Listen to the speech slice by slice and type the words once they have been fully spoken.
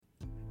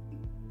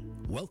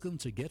Welcome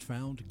to Get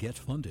Found, Get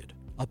Funded,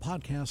 a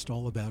podcast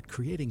all about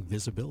creating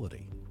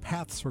visibility,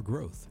 paths for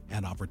growth,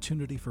 and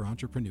opportunity for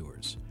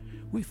entrepreneurs.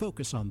 We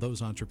focus on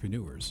those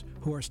entrepreneurs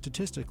who are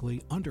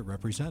statistically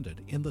underrepresented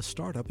in the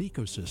startup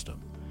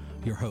ecosystem.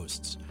 Your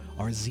hosts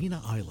are Zena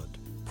Island,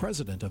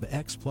 president of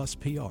X Plus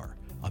PR,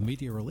 a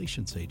media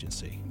relations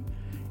agency;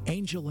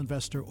 angel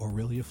investor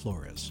Aurelia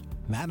Flores,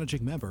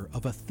 managing member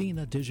of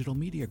Athena Digital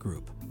Media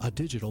Group, a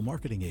digital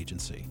marketing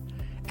agency;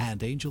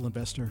 and angel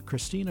investor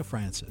Christina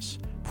Francis,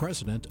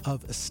 president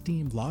of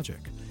Esteemed Logic,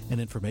 an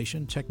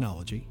information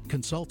technology,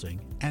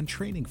 consulting, and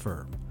training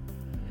firm.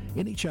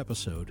 In each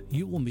episode,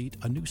 you will meet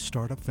a new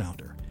startup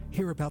founder,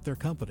 hear about their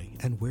company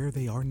and where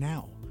they are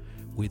now.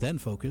 We then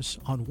focus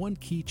on one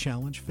key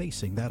challenge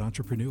facing that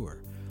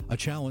entrepreneur, a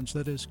challenge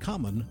that is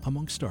common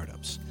among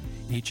startups.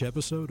 Each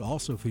episode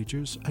also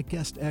features a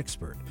guest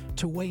expert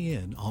to weigh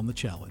in on the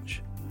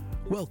challenge.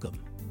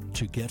 Welcome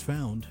to Get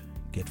Found,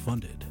 Get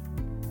Funded.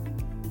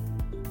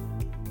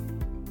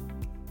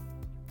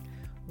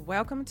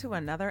 Welcome to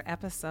another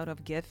episode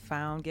of Get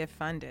Found, Get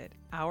Funded.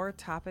 Our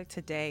topic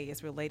today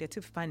is related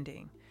to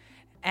funding.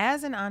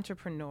 As an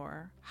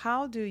entrepreneur,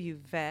 how do you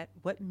vet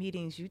what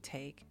meetings you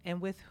take and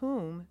with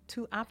whom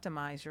to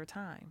optimize your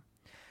time?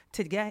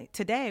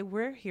 Today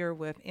we're here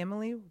with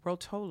Emily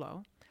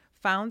Rotolo,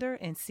 founder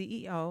and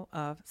CEO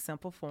of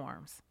Simple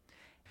Forms.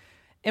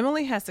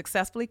 Emily has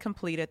successfully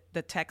completed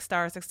the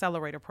Techstars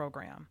Accelerator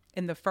program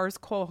in the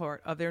first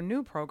cohort of their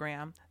new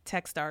program,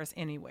 Techstars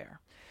Anywhere.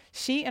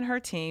 She and her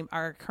team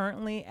are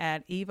currently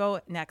at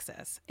Evo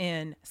Nexus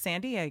in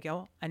San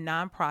Diego, a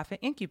nonprofit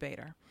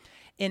incubator.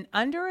 In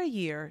under a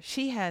year,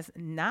 she has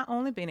not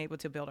only been able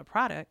to build a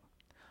product,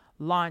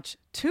 launch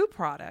 2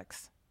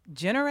 products,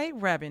 generate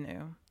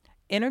revenue,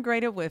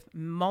 integrated with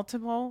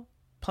multiple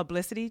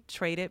publicity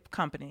traded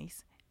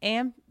companies,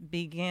 and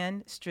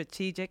begin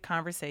strategic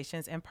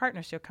conversations and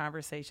partnership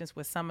conversations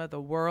with some of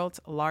the world's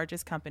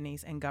largest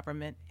companies and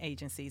government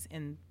agencies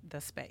in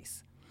the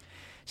space.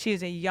 She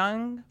is a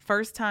young,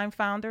 first-time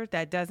founder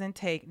that doesn't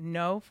take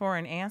no for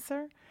an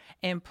answer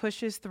and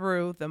pushes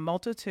through the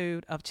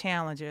multitude of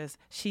challenges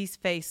she's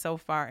faced so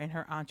far in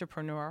her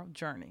entrepreneurial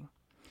journey.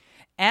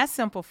 At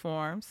Simple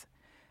Forms,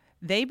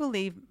 they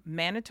believe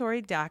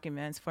mandatory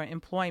documents for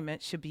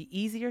employment should be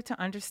easier to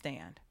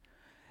understand.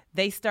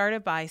 They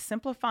started by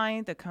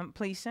simplifying the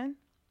completion,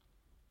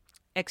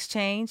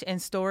 exchange,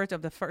 and storage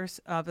of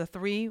the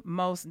 3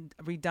 most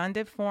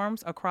redundant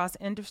forms across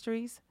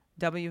industries: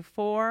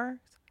 W-4s,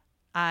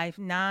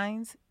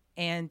 I-9s,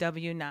 and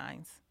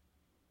W-9s.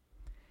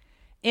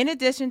 In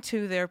addition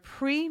to their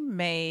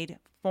pre-made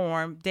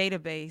form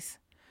database,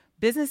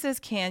 businesses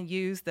can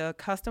use the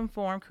custom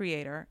form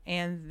creator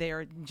and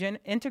their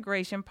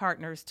integration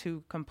partners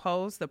to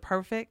compose the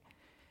perfect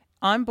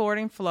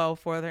onboarding flow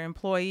for their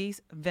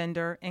employees,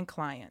 vendor, and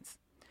clients.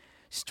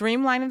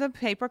 Streamlining the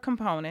paper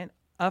component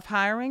of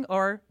hiring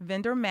or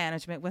vendor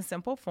management with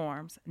Simple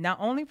Forms not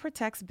only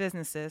protects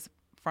businesses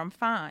from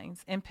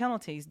fines and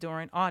penalties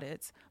during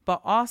audits,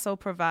 but also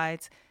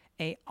provides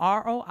a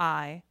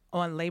ROI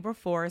on labor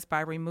force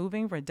by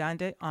removing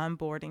redundant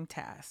onboarding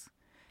tasks.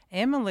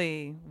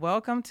 Emily,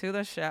 welcome to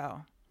the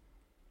show.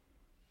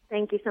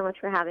 Thank you so much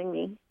for having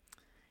me.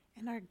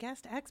 And our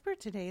guest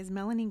expert today is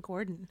Melanie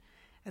Gordon.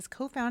 As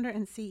co-founder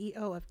and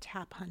CEO of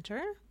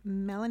TapHunter,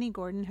 Melanie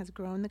Gordon has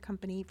grown the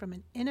company from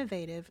an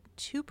innovative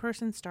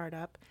 2-person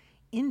startup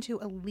into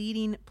a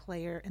leading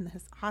player in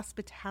the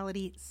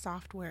hospitality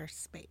software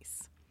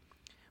space.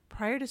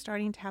 Prior to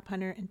starting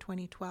TapHunter in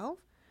 2012,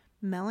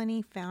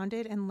 Melanie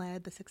founded and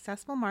led the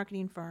successful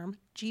marketing firm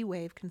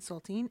G-Wave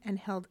Consulting and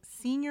held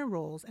senior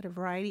roles at a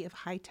variety of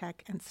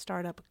high-tech and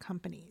startup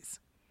companies.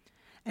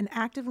 An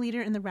active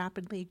leader in the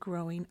rapidly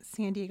growing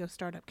San Diego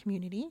startup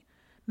community,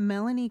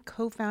 Melanie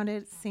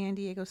co-founded San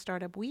Diego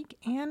Startup Week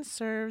and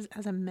serves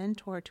as a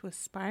mentor to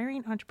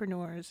aspiring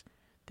entrepreneurs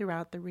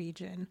throughout the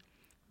region.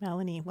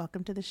 Melanie,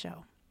 welcome to the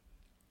show.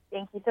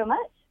 Thank you so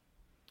much.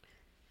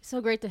 So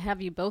great to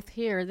have you both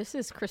here. This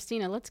is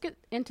Christina. Let's get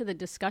into the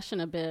discussion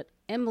a bit.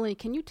 Emily,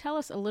 can you tell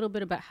us a little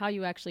bit about how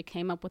you actually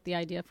came up with the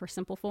idea for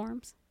Simple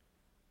Forms?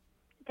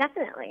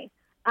 Definitely.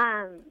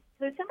 So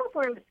Simple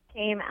Forms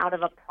came out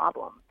of a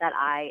problem that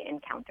I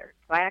encountered.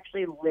 So I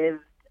actually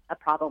lived a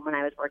problem when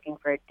I was working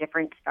for a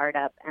different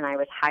startup, and I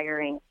was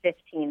hiring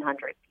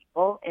 1,500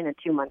 people in a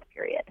 2-month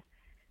period.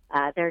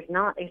 There's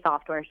not a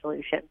software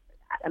solution for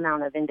that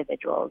amount of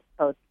individuals,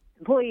 both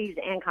employees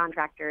and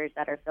contractors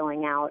that are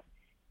filling out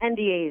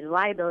NDAs,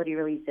 liability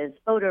releases,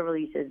 photo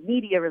releases,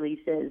 media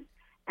releases,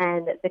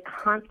 and the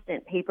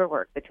constant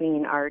paperwork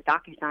between our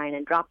DocuSign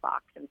and Dropbox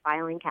and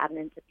filing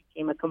cabinets. It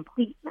became a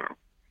complete mess.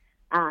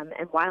 And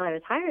while I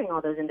was hiring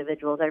all those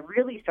individuals, I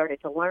really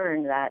started to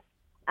learn that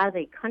as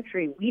a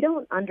country, we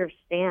don't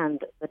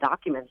understand the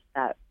documents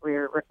that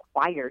we're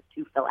required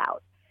to fill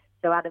out.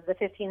 So out of the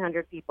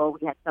 1,500 people,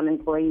 we had some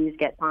employees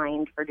get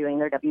fined for doing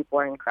their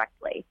W-4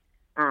 incorrectly.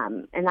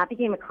 And that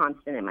became a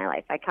constant in my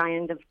life. I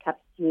kind of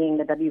kept seeing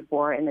the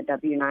W-4 and the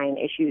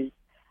W-9 issues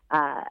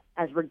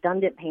as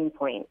redundant pain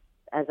points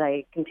as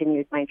I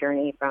continued my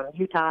journey from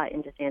Utah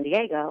into San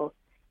Diego.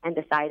 and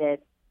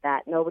decided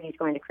that nobody's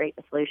going to create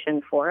the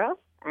solution for us,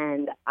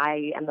 and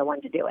I am the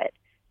one to do it.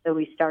 So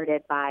we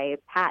started by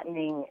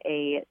patenting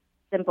a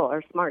simple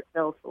or smart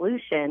fill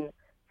solution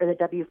for the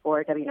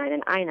W4, W9,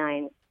 and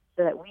I9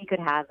 so that we could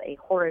have a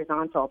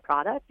horizontal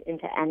product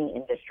into any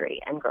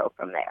industry and grow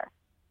from there.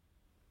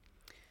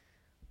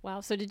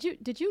 Wow. So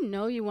did you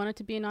know you wanted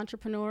to be an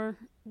entrepreneur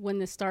when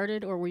this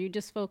started, or were you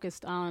just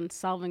focused on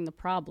solving the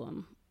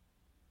problem?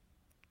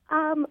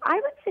 I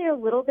would say a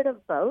little bit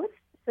of both.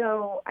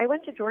 So I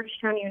went to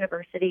Georgetown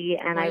University,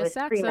 and Hoya I was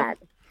Saxa. pre-med.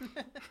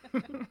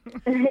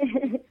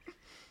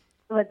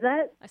 What's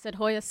that? I said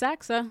Hoya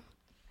Saxa.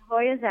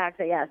 Hoya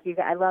Saxa, yes.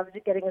 I loved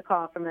getting a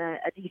call from a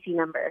DC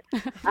number.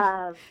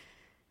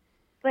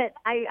 But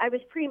I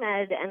was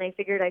pre-med, and I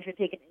figured I should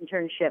take an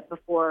internship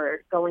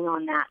before going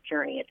on that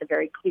journey. It's a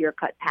very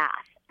clear-cut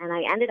path. And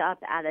I ended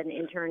up at an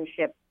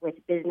internship with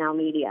BizNow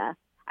Media.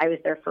 I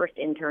was their first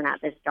intern at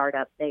this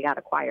startup. They got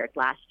acquired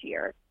last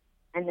year.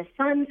 And the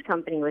son's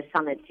company was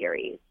Summit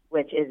Series,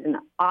 which is an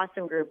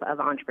awesome group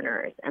of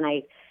entrepreneurs. And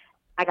I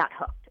got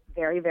hooked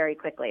very, very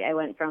quickly. I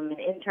went from an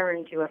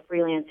intern to a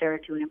freelancer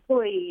to an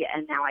employee,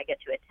 and now I get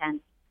to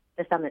attend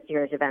the Summit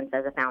Series events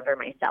as a founder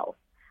myself.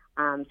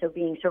 So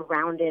being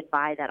surrounded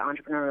by that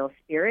entrepreneurial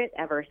spirit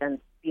ever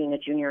since being a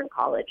junior in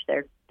college,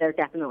 there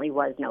definitely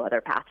was no other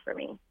path for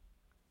me.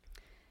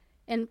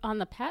 And on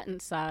the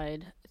patent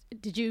side,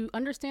 did you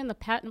understand the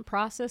patent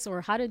process, or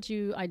how did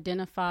you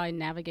identify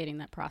navigating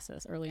that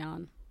process early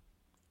on?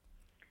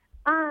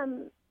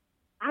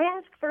 I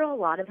ask for a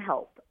lot of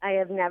help. I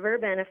have never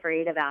been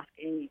afraid of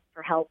asking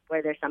for help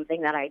where there's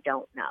something that I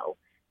don't know.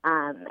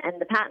 And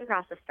the patent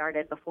process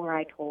started before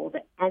I told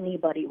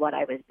anybody what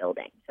I was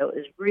building. So it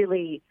was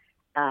really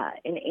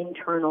an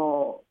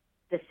internal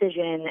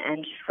decision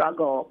and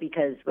struggle,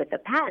 because with a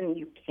patent,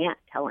 you can't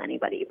tell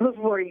anybody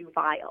before you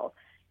file.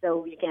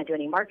 So you can't do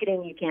any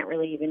marketing. You can't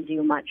really even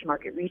do much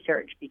market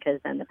research, because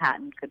then the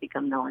patent could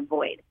become null and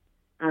void.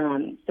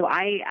 So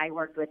I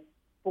worked with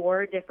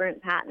 4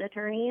 different patent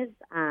attorneys.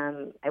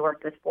 I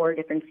worked with 4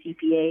 different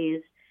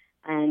CPAs.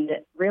 And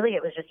really,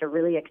 it was just a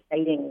really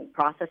exciting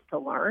process to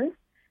learn.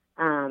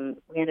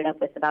 We ended up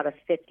with about a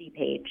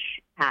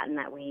 50-page patent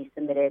that we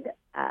submitted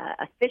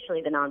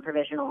officially the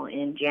non-provisional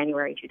in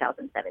January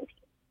 2017.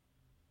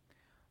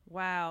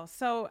 Wow.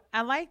 So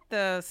I like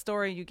the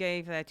story you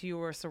gave, that you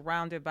were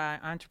surrounded by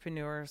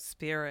entrepreneur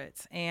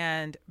spirits.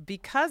 And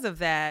because of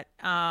that,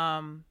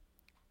 what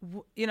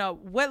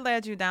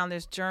led you down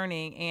this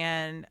journey,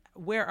 and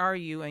where are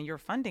you in your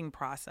funding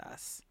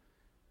process?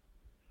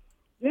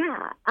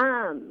 Yeah.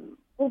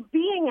 Well,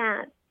 being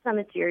at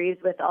Summit Series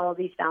with all of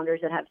these founders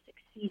that have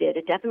succeeded,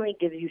 it definitely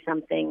gives you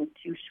something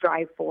to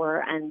strive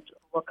for and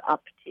look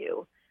up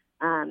to.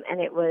 And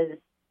it was,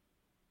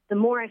 the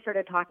more I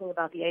started talking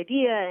about the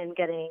idea and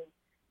getting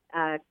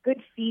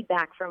good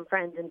feedback from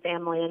friends and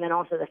family, and then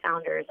also the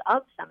founders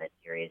of Summit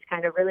Series,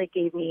 kind of really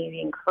gave me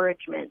the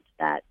encouragement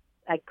that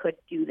I could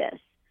do this.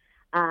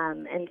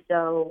 And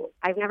so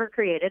I've never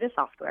created a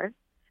software.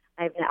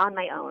 I've been on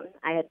my own.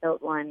 I had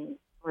built one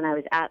when I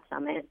was at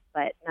Summit,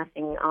 but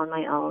nothing on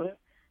my own.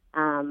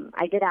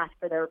 I did ask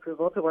for their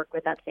approval to work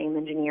with that same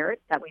engineer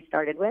that we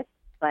started with,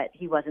 but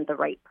he wasn't the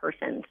right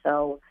person.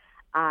 So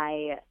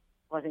I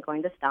wasn't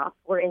going to stop.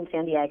 We're in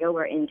San Diego,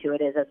 where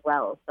Intuit is as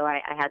well. So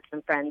I had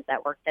some friends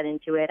that worked at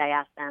Intuit. I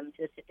asked them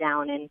to sit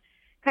down and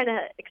kind of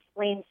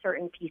explain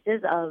certain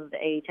pieces of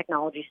a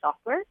technology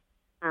software.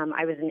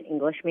 I was an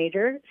English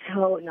major,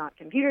 so not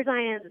computer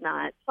science,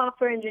 not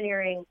software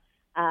engineering.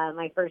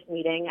 My first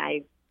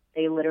meeting,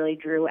 they literally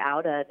drew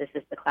out this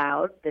is the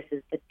cloud, this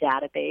is the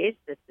database,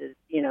 this is,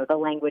 the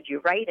language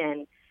you write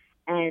in.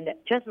 And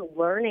just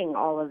learning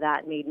all of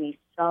that made me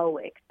so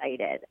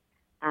excited.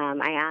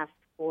 I asked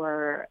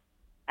for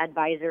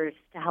advisors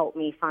to help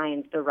me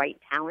find the right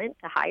talent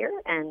to hire,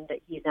 and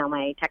he's now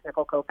my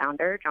technical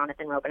co-founder,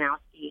 Jonathan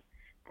Robinowski,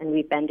 and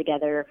we've been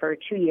together for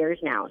 2 years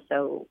now.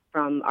 So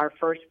from our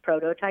first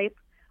prototype,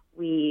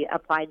 we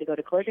applied to go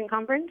to Collision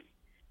Conference.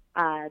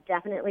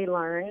 Definitely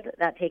learned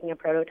that taking a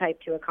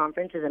prototype to a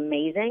conference is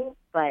amazing,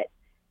 but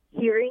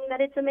hearing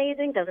that it's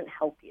amazing doesn't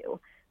help you.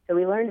 So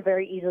we learned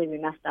very easily we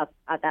messed up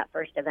at that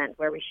first event,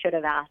 where we should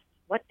have asked,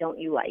 what don't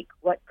you like?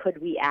 What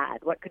could we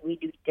add? What could we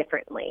do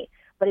differently?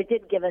 But it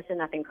did give us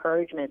enough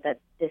encouragement that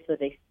this was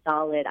a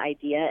solid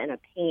idea and a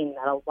pain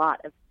that a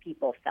lot of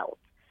people felt.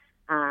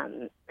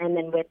 And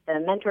then with the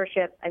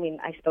mentorship,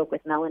 I spoke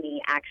with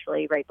Melanie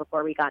actually right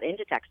before we got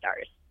into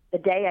Techstars. The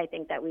day I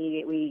think that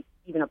we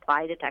even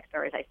applied to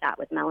Techstars, I sat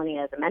with Melanie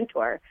as a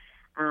mentor,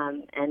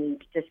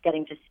 and just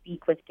getting to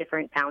speak with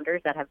different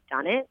founders that have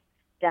done it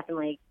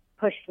definitely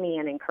pushed me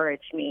and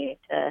encouraged me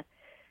to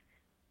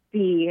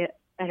be,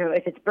 I don't know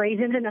if it's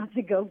brazen enough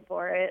to go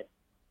for it.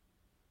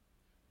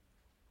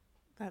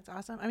 That's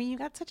awesome. You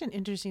got such an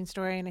interesting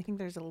story, and I think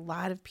there's a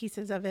lot of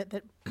pieces of it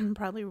that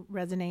probably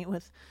resonate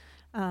with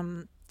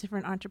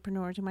different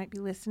entrepreneurs who might be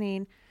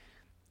listening.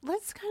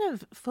 Let's kind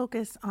of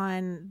focus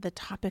on the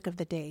topic of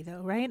the day,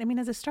 though, right?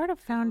 As a startup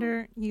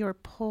founder, you're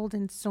pulled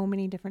in so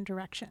many different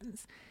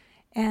directions.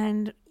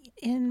 And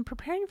In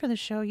preparing for the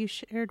show, you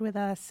shared with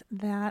us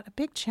that a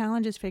big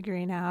challenge is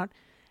figuring out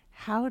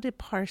how to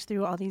parse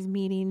through all these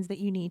meetings that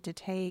you need to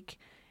take,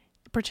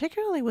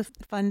 particularly with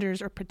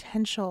funders or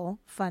potential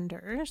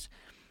funders.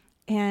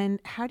 And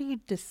how do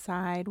you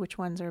decide which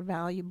ones are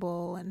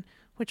valuable and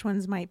which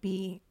ones might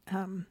be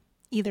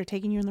either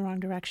taking you in the wrong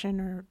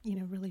direction or,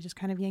 really just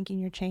kind of yanking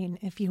your chain,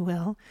 if you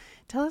will?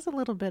 Tell us a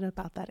little bit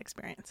about that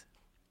experience.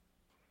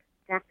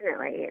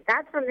 Definitely.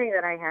 That's something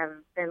that I have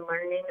been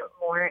learning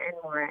more and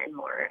more and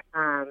more.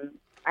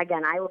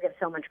 Again, I will give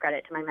so much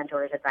credit to my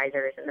mentors,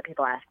 advisors, and the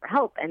people ask for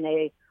help, and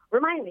they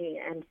remind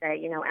me and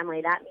say,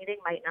 Emily, that meeting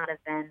might not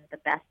have been the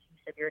best use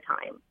of your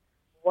time.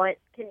 What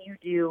can you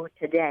do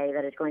today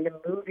that is going to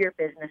move your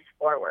business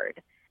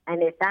forward?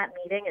 And if that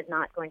meeting is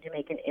not going to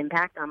make an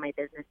impact on my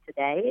business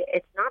today,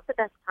 it's not the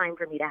best time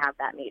for me to have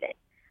that meeting.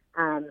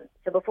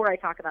 So before I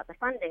talk about the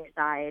funding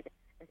side,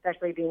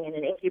 especially being in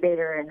an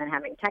incubator and then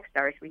having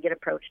Techstars, we get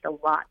approached a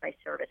lot by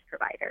service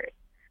providers.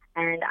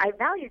 And I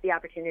value the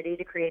opportunity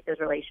to create those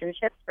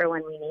relationships for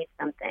when we need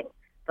something.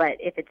 But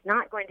if it's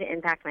not going to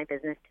impact my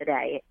business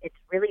today, it's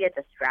really a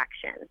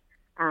distraction.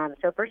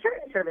 So for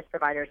certain service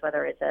providers,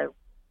 whether it's a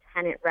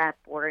tenant rep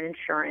or an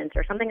insurance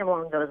or something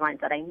along those lines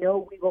that I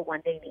know we will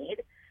one day need,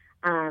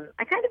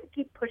 I kind of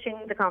keep pushing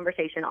the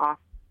conversation off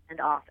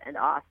and off and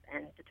off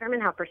and determine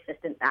how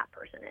persistent that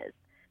person is,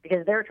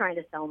 because they're trying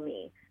to sell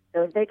me.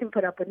 So if they can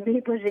put up with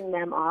me pushing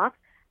them off,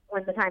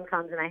 when the time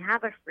comes and I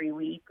have a free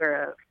week or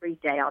a free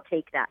day, I'll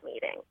take that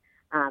meeting.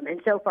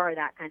 And so far,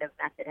 that kind of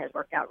method has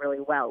worked out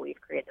really well.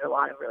 We've created a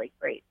lot of really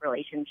great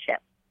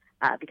relationships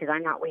because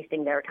I'm not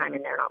wasting their time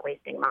and they're not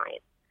wasting mine.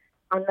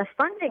 On the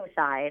funding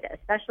side,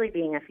 especially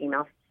being a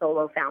female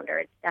solo founder,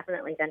 it's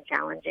definitely been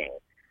challenging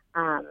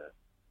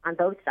on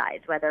both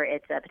sides, whether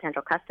it's a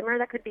potential customer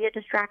that could be a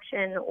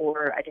distraction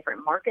or a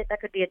different market that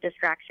could be a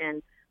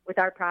distraction. With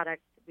our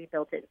product, we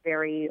built it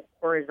very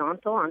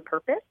horizontal on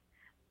purpose,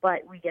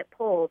 but we get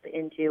pulled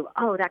into,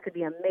 that could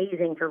be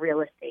amazing for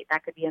real estate.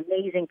 That could be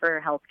amazing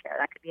for healthcare.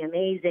 That could be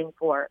amazing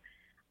for,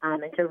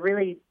 and so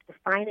really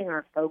defining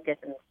our focus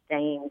and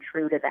staying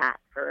true to that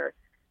for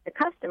the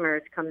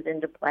customers comes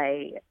into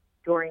play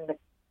during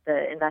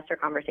the investor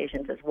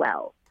conversations as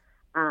well.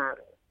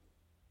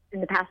 In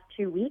the past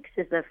 3 weeks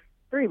is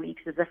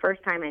the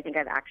first time I think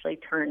I've actually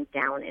turned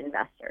down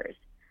investors.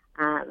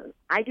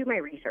 I do my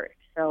research.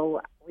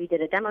 So we did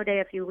a demo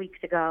day a few weeks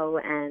ago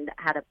and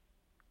had a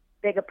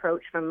big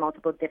approach from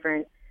multiple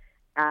different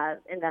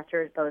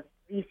investors, both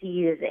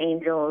VCs,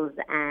 angels,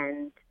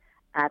 and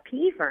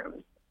PE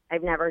firms.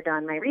 I've never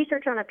done my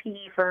research on a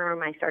PE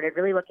firm. I started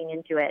really looking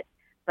into it,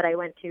 but I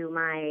went to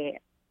my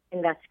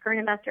current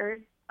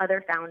investors,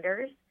 other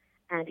founders,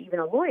 and even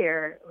a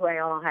lawyer who I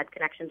all had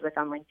connections with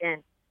on LinkedIn.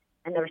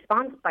 And the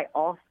response by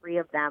all three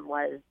of them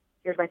was,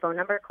 here's my phone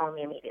number, call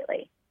me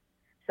immediately.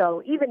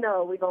 So even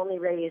though we've only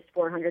raised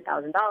 $400,000,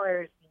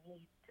 we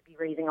need to be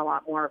raising a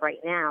lot more right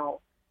now.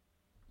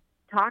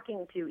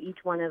 Talking to each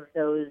one of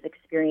those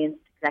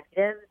experienced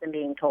executives and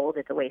being told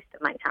it's a waste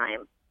of my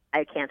time,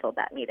 I canceled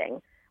that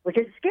meeting, which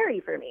is scary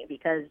for me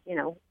because,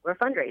 we're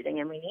fundraising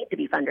and we need to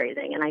be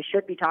fundraising and I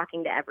should be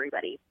talking to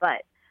everybody,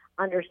 but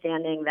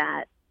understanding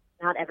that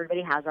not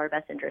everybody has our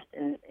best interest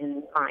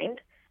in mind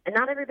and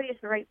not everybody is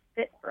the right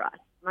fit for us.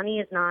 Money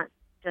is not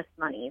just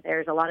money.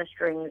 There's a lot of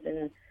strings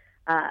and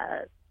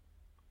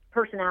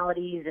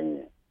personalities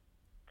and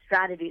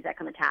strategies that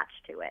come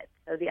attached to it.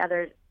 So the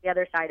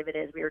other side of it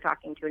is we were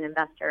talking to an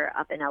investor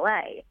up in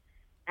LA,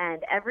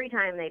 and every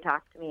time they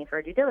talked to me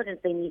for due diligence,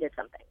 they needed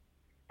something.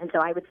 And so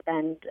I would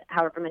spend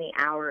however many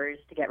hours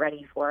to get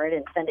ready for it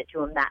and send it to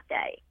them that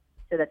day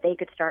so that they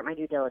could start my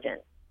due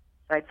diligence.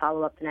 So I'd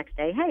follow up the next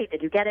day. Hey,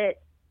 did you get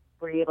it?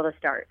 Were you able to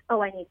start?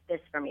 Oh, I need this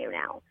from you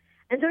now.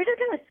 And so we just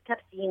kind of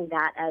kept seeing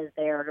that as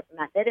their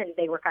method, and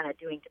they were kind of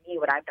doing to me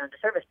what I've done to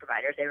service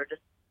providers. They were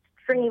just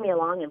stringing me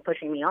along and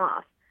pushing me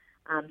off.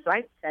 So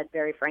I said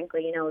very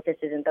frankly, this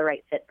isn't the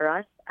right fit for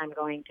us. I'm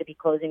going to be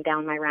closing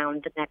down my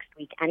round next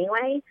week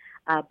anyway,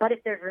 but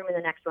if there's room in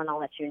the next one, I'll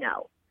let you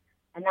know.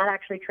 And that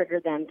actually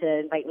triggered them to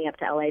invite me up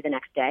to LA the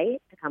next day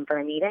to come for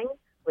a meeting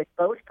with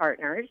both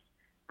partners.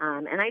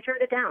 And I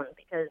turned it down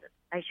because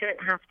I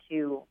shouldn't have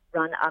to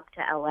run up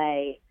to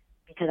LA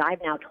because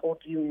I've now told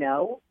you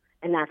no,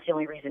 and that's the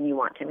only reason you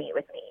want to meet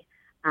with me.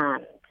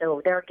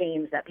 So there are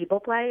games that people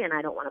play, and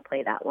I don't want to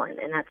play that one,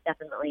 and that's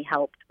definitely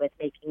helped with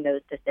making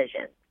those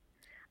decisions.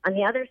 On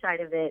the other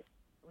side of it,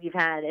 we've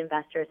had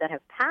investors that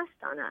have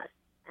passed on us,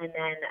 and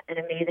then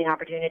an amazing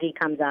opportunity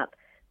comes up.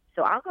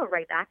 So I'll go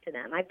right back to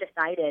them. I've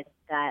decided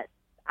that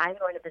I'm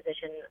going to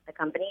position the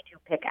company to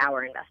pick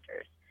our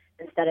investors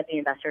instead of the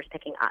investors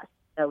picking us.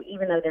 So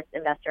even though this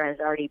investor has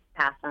already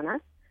passed on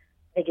us,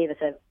 they gave us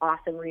an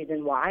awesome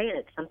reason why, and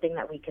it's something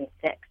that we can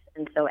fix.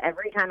 And so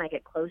every time I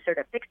get closer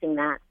to fixing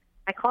that,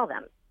 I call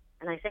them.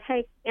 And I say,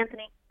 hey,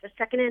 Anthony, just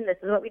checking in. This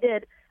is what we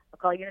did. I'll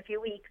call you in a few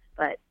weeks.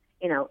 But,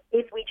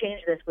 if we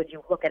change this, would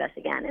you look at us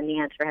again? And the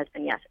answer has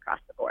been yes across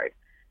the board.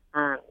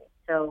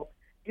 So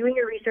doing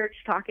your research,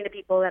 talking to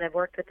people that have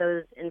worked with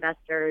those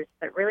investors,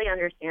 but really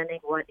understanding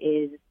what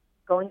is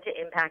going to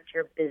impact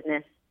your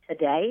business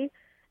today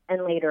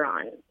and later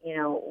on.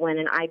 When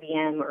an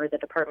IBM or the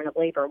Department of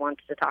Labor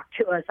wants to talk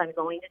to us, I'm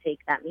going to take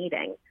that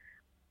meeting.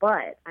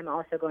 But I'm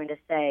also going to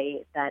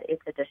say that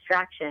it's a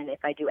distraction if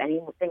I do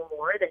anything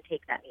more than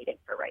take that meeting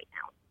for right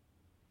now.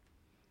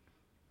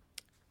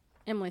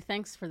 Emily,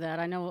 thanks for that.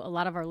 I know a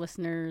lot of our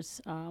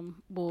listeners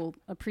will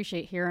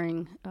appreciate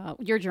hearing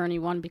your journey,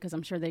 one, because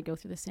I'm sure they go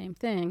through the same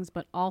things,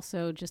 but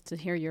also just to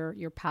hear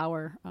your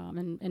power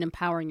and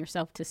empowering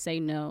yourself to say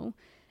no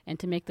and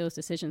to make those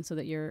decisions so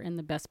that you're in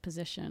the best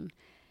position.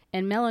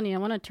 And Melanie, I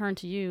want to turn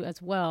to you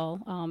as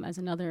well as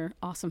another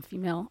awesome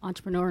female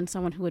entrepreneur and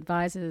someone who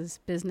advises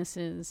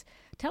businesses.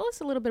 Tell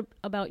us a little bit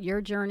about your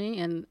journey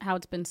and how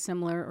it's been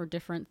similar or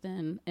different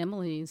than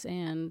Emily's,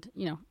 and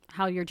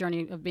how your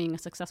journey of being a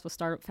successful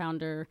startup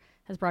founder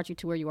has brought you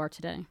to where you are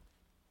today.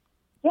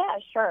 Yeah,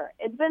 sure.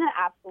 It's been an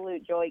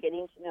absolute joy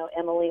getting to know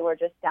Emily. We're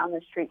just down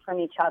the street from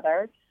each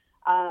other.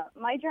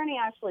 My journey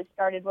actually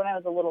started when I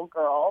was a little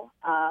girl.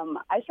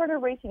 I started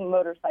racing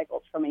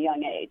motorcycles from a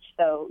young age.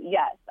 So,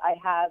 yes, I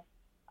have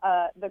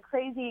the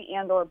crazy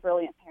and or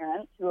brilliant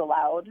parents who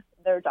allowed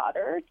their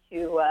daughter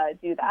to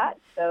do that.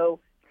 So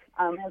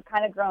have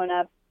kind of grown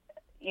up,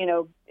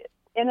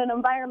 in an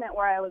environment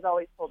where I was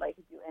always told I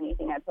could do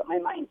anything I put my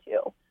mind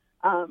to.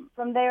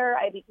 From there,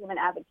 I became an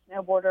avid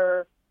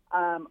snowboarder,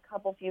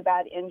 few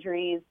bad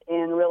injuries,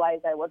 and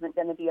realized I wasn't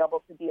going to be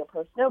able to be a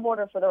pro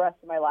snowboarder for the rest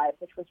of my life,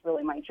 which was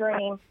really my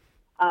dream.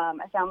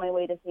 I found my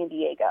way to San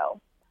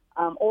Diego.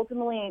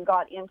 Ultimately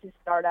got into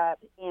startup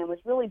and was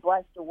really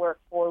blessed to work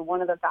for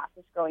one of the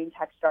fastest growing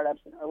tech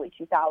startups in early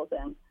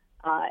 2000,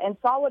 and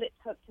saw what it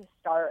took to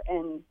start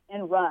and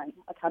run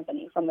a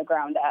company from the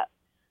ground up.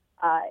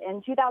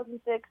 In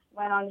 2006,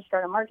 went on to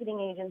start a marketing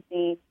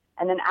agency,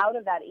 and then out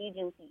of that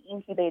agency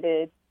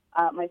incubated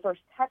my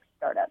first tech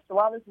startup. So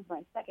while this is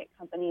my second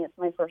company, it's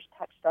my first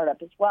tech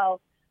startup as well.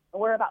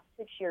 We're about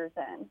 6 years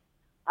in.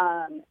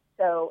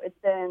 So it's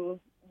been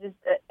just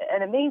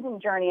an amazing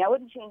journey. I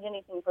wouldn't change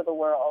anything for the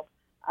world,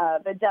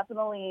 but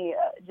definitely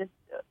just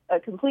a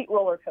complete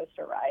roller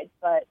coaster ride,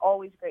 but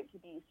always great to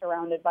be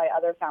surrounded by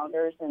other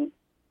founders and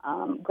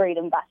great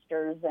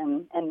investors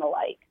and the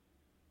like.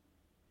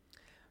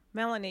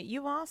 Melanie,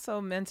 you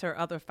also mentor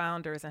other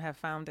founders and have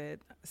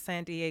founded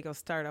San Diego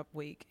Startup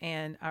Week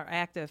and are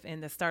active in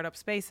the startup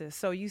spaces.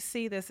 So you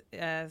see this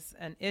as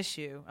an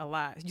issue a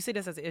lot.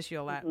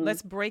 Mm-hmm.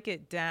 Let's break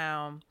it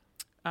down,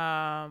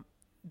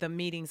 the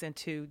meetings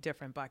into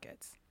different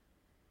buckets.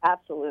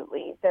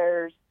 Absolutely.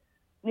 There's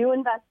new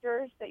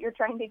investors that you're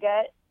trying to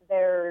get.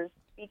 There's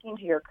speaking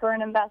to your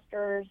current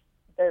investors.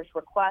 There's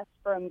requests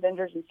from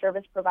vendors and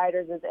service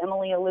providers, as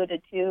Emily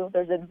alluded to.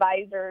 There's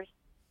advisors.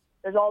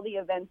 There's all the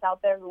events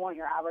out there who want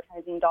your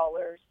advertising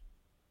dollars,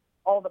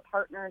 all the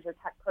partners or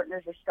tech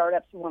partners or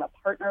startups who want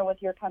to partner with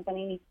your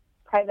company.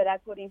 Private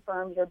equity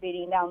firms are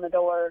beating down the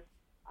door.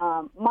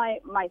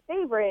 My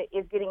favorite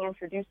is getting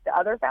introduced to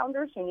other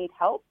founders who need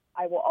help.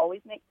 I will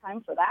always make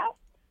time for that.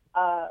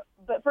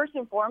 But first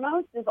and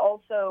foremost is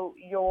also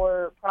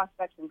your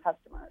prospects and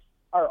customers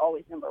are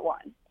always number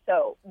one.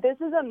 So this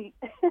is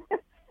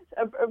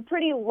a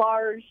pretty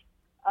large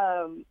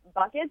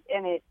buckets,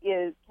 and it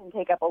can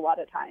take up a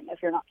lot of time.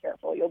 If you're not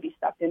careful, you'll be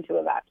stuck into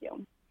a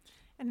vacuum.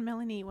 And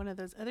Melanie, one of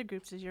those other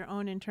groups is your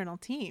own internal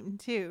team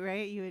too,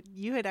 right?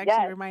 You had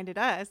actually reminded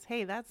us,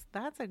 hey, that's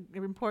an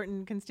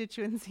important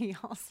constituency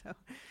also.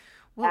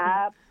 Well,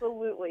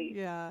 absolutely.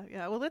 Yeah.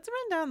 Well, let's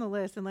run down the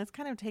list and let's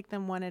kind of take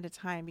them one at a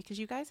time, because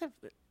you guys have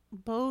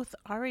both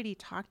already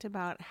talked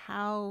about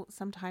how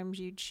sometimes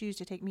you choose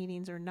to take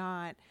meetings or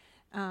not.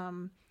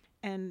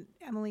 And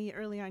Emily,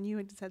 early on, you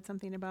had said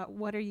something about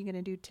what are you going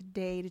to do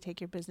today to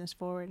take your business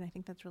forward, and I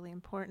think that's really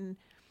important.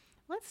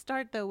 Let's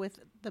start, though, with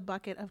the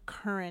bucket of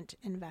current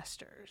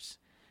investors.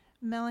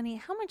 Melanie,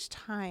 how much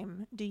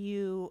time do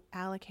you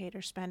allocate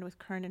or spend with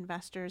current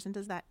investors, and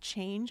does that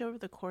change over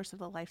the course of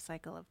the life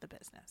cycle of the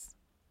business?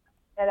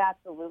 It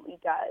absolutely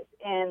does.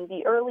 In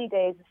the early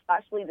days,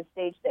 especially the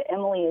stage that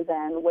Emily is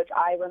in, which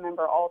I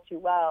remember all too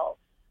well,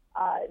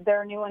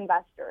 they're new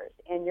investors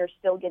and you're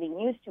still getting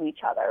used to each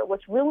other.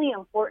 What's really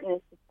important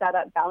is to set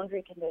up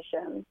boundary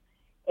conditions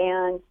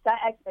and set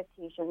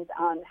expectations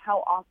on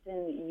how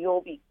often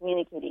you'll be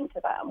communicating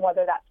to them,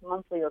 whether that's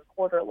monthly or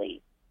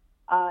quarterly.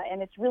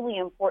 And it's really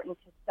important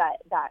to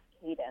set that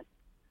cadence.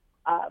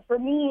 For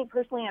me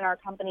personally, in our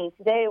company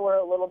today, we're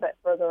a little bit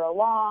further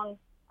along.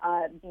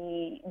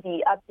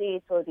 The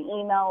updates or the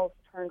emails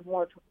turned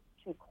more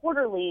to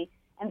quarterly.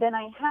 And then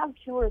I have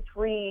 2 or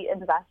 3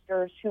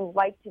 investors who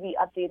like to be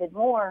updated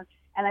more,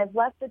 and I've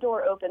left the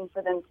door open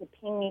for them to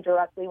ping me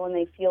directly when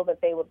they feel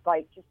that they would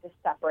like just a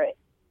separate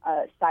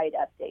side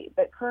update.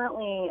 But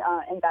currently,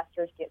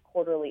 investors get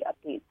quarterly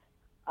updates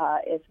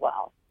as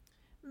well.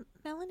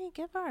 Melanie,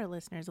 give our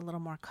listeners a little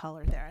more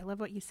color there. I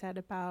love what you said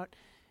about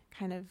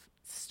kind of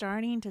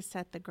starting to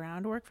set the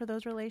groundwork for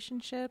those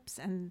relationships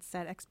and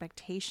set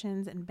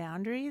expectations and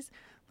boundaries.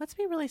 Let's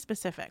be really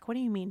specific. What do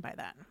you mean by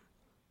that?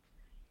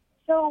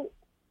 So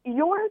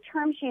your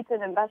term sheets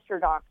and investor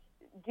docs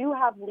do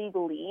have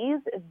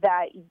legalese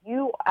that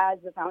you, as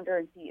the founder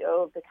and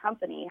CEO of the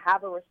company,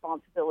 have a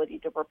responsibility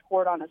to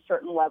report on a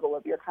certain level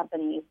of your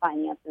company,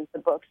 finances, the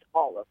books,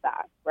 all of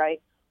that,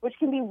 right? Which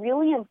can be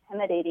really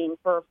intimidating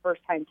for a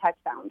first-time tech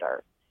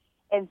founder.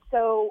 And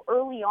so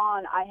early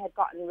on, I had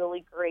gotten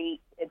really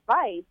great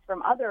advice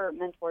from other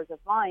mentors of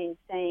mine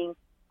saying,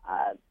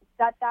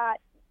 set that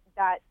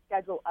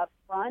schedule up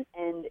front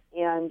and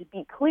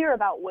be clear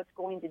about what's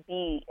going to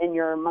be in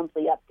your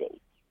monthly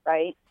updates,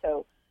 right?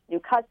 So new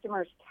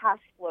customers, cash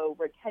flow,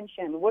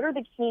 retention, what are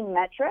the key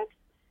metrics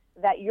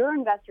that your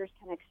investors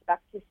can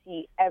expect to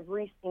see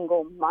every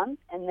single month,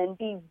 and then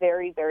be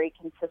very, very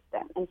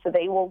consistent. And so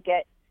they will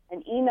get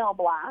an email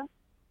blast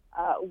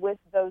with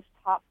those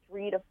top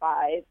 3 to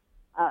 5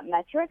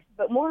 metrics.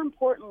 But more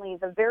importantly,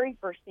 the very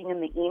first thing in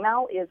the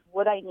email is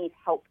what I need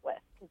help with,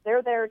 because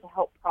they're there to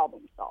help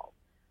problem solve.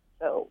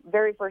 So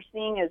very first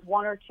thing is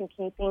 1 or 2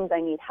 key things I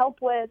need help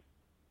with,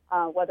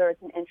 whether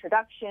it's an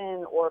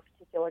introduction or a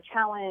particular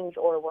challenge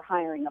or we're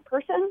hiring a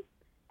person.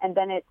 And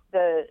then it's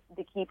the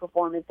key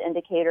performance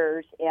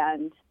indicators.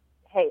 And,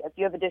 hey, if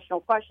you have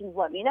additional questions,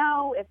 let me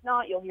know. If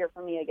not, you'll hear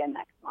from me again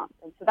next month.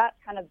 And so that's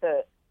kind of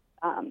the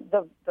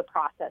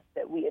process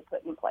that we had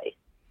put in place.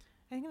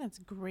 I think that's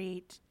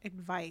great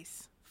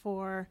advice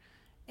for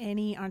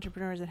any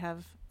entrepreneurs that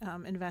have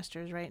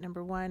investors, right?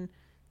 Number one,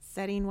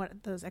 setting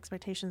what those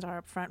expectations are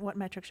up front. What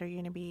metrics are you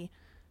going to be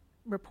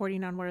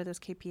reporting on? What are those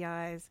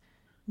KPIs?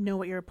 Know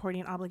what your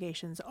reporting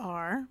obligations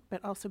are,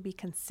 but also be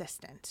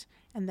consistent.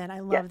 And then I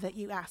love that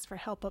you asked for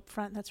help up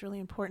front. That's really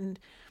important.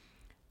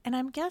 And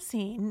I'm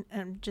guessing,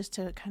 just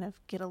to kind of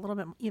get a little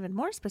bit even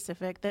more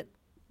specific, that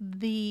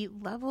the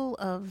level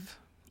of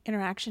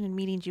interaction and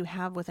meetings you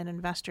have with an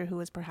investor who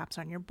is perhaps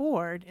on your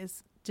board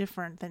is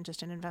different than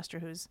just an investor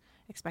who's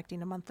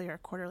expecting a monthly or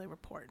quarterly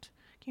report.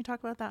 Can you talk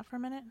about that for a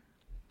minute?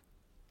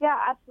 Yeah,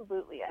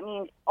 absolutely. I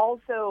mean,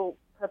 also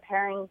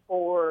preparing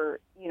for,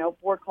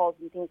 board calls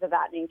and things of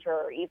that nature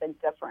are even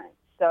different.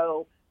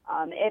 So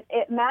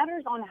it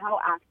matters on how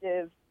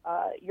active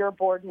your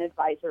board and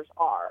advisors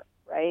are,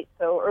 right?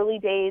 So early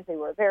days, they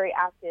were very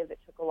active. It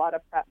took a lot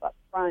of prep up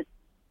front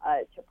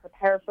to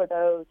prepare for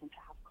those and to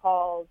have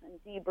calls and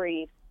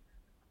debriefs.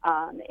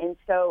 And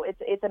so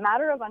it's a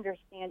matter of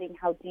understanding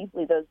how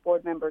deeply those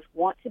board members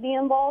want to be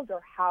involved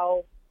or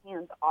how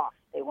hands-off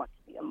they want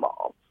to be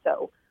involved.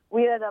 So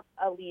we had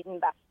a lead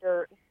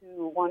investor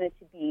who wanted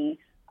to be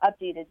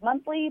updated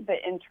monthly, but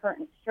in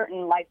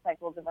certain life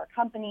cycles of our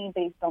company,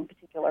 based on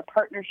particular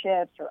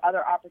partnerships or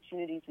other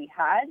opportunities we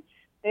had,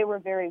 they were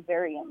very,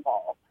 very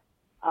involved.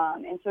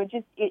 And so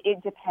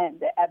it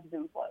depends. It ebbs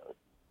and flows.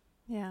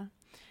 Yeah.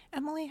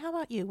 Emily, how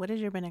about you? What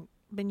has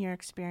been your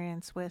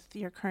experience with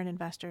your current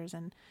investors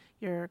and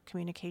your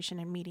communication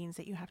and meetings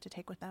that you have to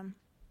take with them?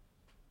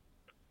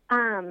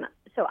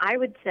 So I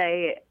would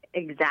say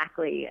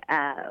exactly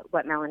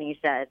what Melanie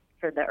said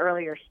for the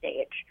earlier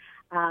stage.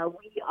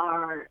 We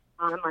are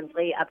on a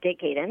monthly update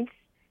cadence,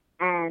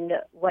 and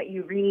what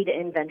you read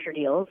in Venture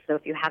Deals, so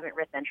if you haven't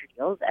read Venture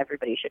Deals,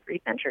 everybody should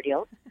read Venture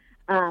Deals.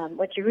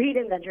 What you read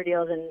in Venture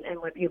Deals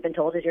and what you've been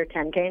told is your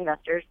 10K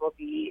investors will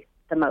be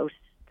the most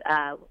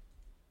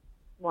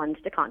ones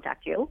to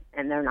contact you,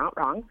 and they're not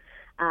wrong.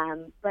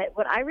 But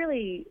what I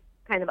really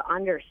kind of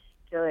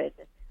understood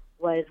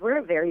was we're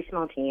a very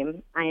small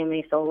team. I am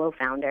a solo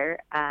founder.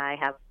 I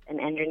have an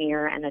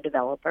engineer and a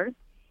developer.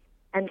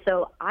 And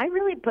so I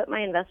really put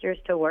my investors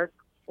to work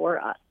for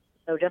us.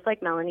 So just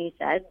like Melanie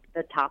said,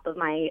 the top of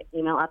my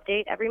email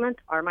update every month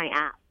are my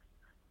asks.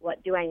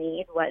 What do I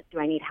need? What do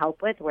I need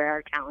help with? Where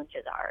our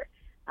challenges are?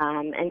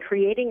 And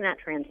creating that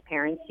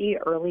transparency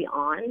early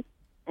on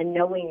and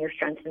knowing your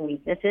strengths and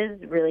weaknesses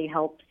really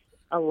helps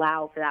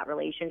allow for that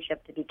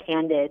relationship to be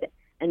candid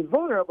and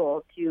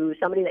vulnerable to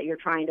somebody that you're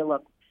trying to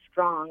look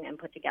strong and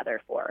put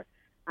together for.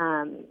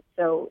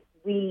 So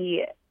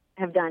we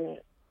have done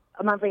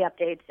monthly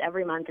updates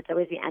every month. It's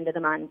always the end of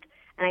the month.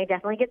 And I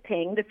definitely get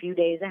pinged a few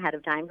days ahead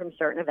of time from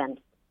certain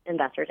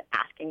investors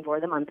asking for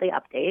the monthly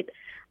update.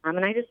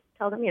 And I just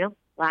tell them,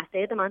 last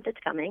day of the month, it's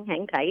coming,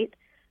 hang tight.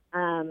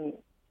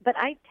 But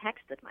I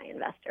text with my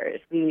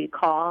investors. We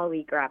call,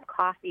 we grab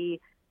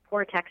coffee,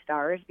 for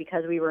Techstars,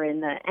 because we were in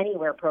the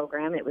Anywhere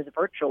program. It was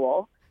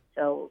virtual.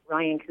 So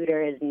Ryan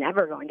Cooter is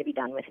never going to be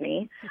done with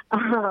me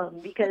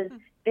because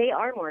they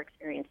are more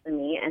experienced than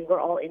me, and we're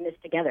all in this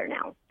together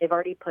now. They've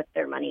already put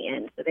their money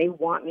in, so they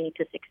want me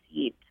to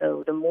succeed.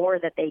 So the more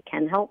that they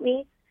can help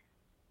me,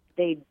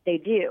 they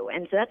do.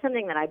 And so that's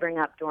something that I bring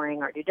up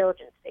during our due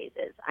diligence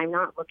phases. I'm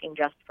not looking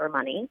just for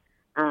money.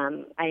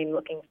 I'm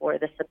looking for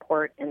the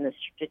support and the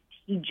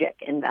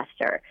strategic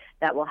investor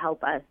that will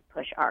help us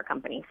push our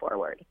company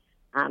forward.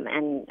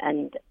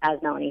 And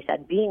as Melanie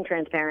said, being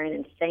transparent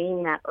and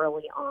saying that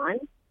early on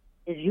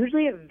is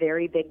usually a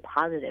very big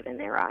positive in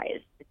their eyes.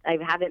 I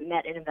haven't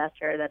met an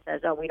investor that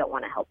says, oh, we don't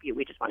want to help you,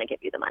 we just want to give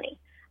you the money.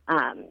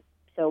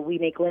 So we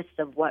make lists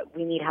of what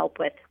we need help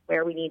with,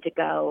 where we need to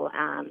go,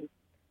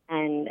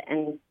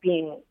 and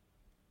being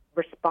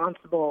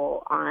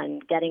responsible on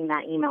getting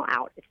that email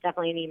out. It's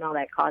definitely an email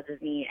that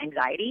causes me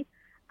anxiety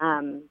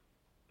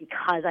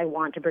because I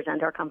want to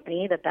present our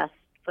company the best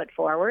foot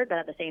forward, but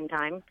at the same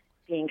time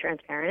being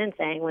transparent and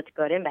saying what's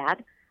good and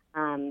bad.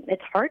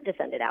 It's hard to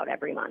send it out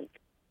every month,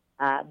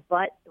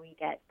 but we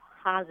get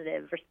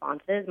positive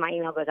responses. My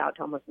email goes out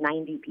to almost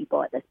 90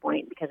 people at this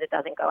point because it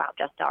doesn't go out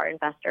just to our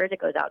investors. It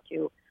goes out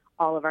to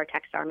all of our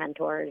Techstar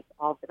mentors,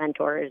 all of the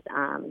mentors,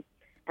 and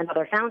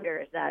other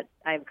founders that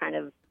I've kind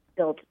of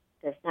built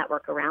this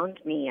network around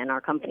me and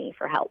our company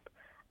for help.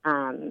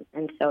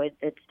 And so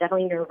it's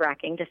definitely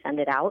nerve-wracking to send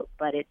it out,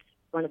 but it's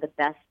one of the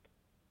best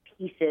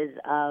pieces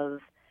of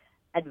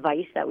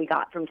advice that we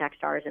got from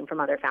Techstars and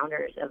from other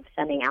founders of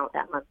sending out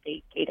that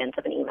monthly cadence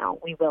of an email.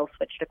 We will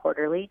switch to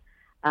quarterly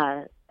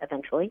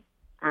eventually.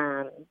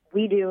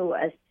 We do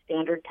a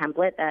standard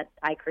template that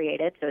I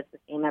created, so it's the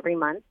same every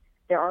month.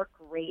 There are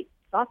great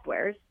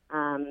softwares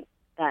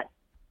that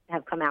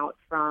have come out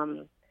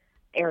from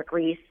Eric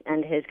Rees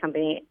and his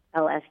company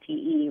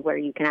LSTE, where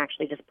you can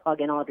actually just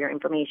plug in all of your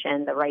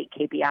information, the right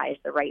KPIs,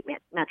 the right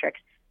metrics,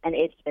 and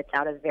it spits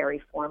out a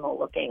very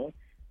formal-looking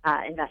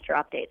investor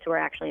update. So we're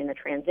actually in the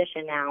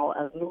transition now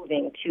of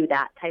moving to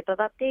that type of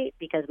update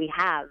because we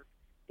have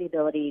the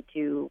ability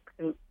to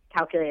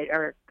calculate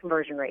our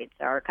conversion rates,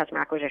 our customer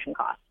acquisition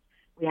costs.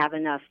 We have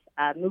enough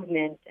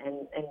movement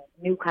and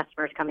new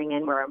customers coming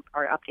in where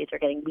our updates are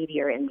getting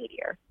meatier and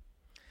meatier.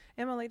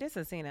 Emily, this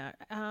is Zena.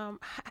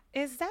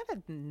 Is that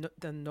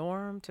the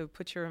norm to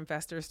put your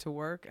investors to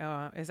work?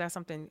 Is that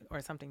something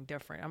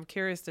different? I'm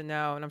curious to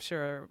know, and I'm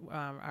sure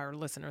our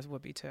listeners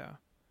would be too.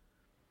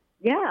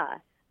 Yeah.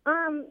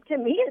 To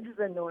me, it's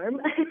the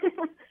norm.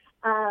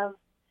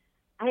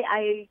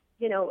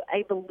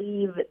 I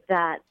believe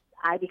that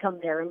I become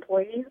their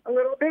employee a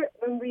little bit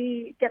when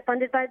we get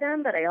funded by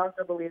them, but I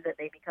also believe that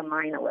they become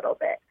mine a little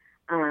bit.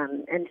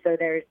 And so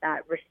there's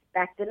that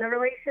respect in the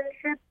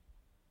relationship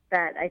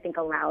that I think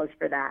allows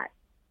for that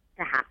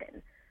to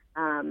happen.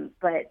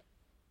 But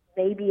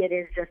maybe it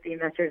is just the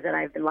investors that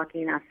I've been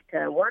lucky enough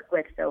to work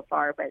with so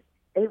far, but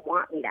they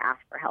want me to ask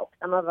for help.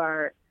 Some of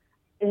our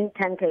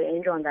 10K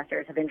angel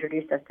investors have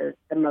introduced us to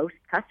the most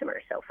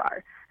customers so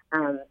far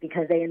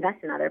because they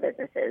invest in other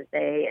businesses.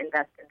 They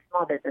invest in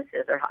small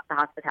businesses or the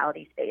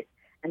hospitality space,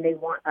 and they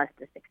want us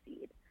to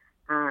succeed.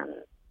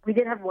 We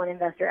did have one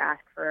investor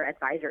ask for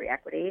advisory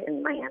equity,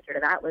 and my answer to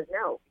that was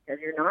no,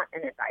 because you're not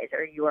an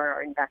advisor. You are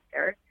our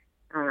investor,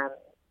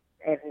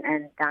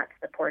 and that's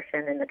the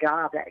portion in the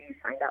job that you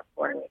signed up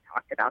for, and we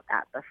talked about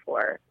that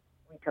before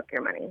we took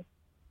your money.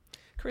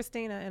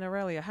 Christina and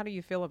Aurelia, how do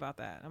you feel about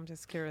that? I'm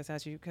just curious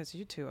because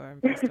you two are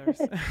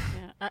investors.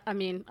 Yeah, I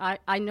mean,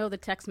 I know the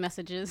text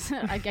messages.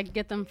 I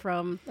get them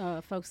from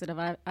folks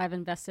that I've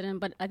invested in,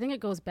 but I think it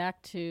goes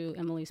back to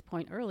Emily's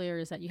point earlier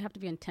is that you have to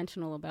be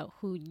intentional about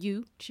who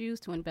you choose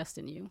to invest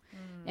in you.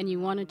 And you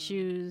want to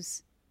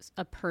choose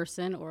a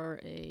person or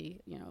a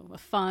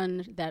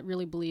fund that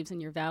really believes in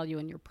your value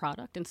and your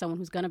product and someone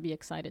who's going to be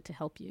excited to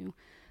help you.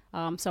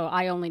 So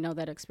I only know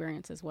that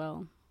experience as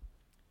well.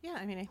 Yeah,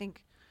 I mean, I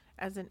think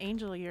as an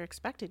angel, you're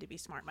expected to be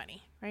smart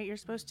money, right? You're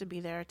supposed to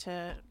be there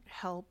to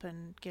help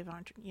and give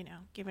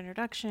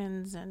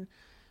introductions and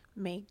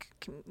make,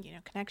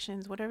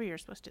 connections, whatever you're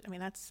supposed to. I mean,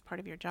 that's part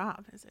of your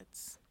job.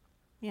 That's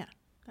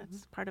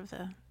part of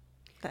the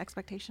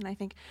expectation, I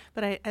think.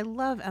 But I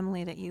love,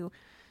 Emily, that you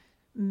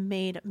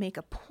make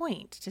a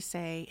point to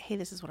say, hey,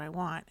 this is what I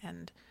want.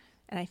 And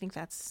I think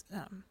that's,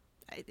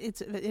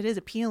 it is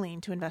appealing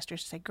to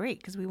investors to say, great,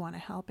 because we want to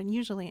help. And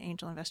usually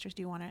angel investors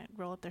do want to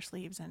roll up their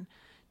sleeves and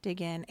dig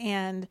in.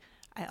 And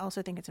I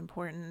also think it's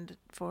important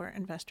for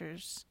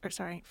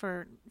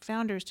for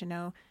founders to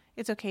know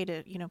it's okay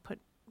to, put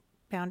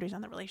boundaries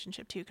on the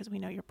relationship too, because we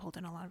know you're pulled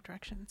in a lot of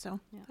directions.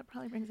 So that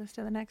probably brings us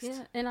to the next.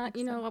 Yeah. And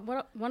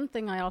one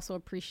thing I also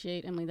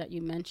appreciate, Emily, that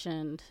you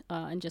mentioned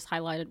and just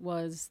highlighted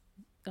was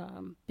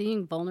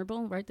being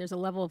vulnerable, right? There's a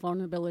level of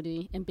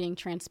vulnerability in being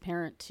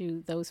transparent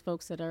to those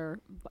folks that are,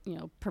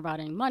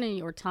 providing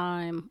money or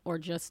time or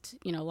just,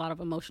 a lot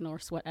of emotional or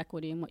sweat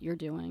equity in what you're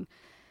doing.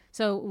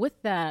 So with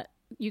that,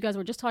 you guys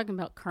were just talking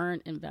about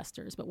current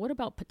investors, but what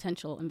about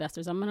potential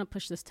investors? I'm going to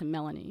push this to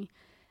Melanie.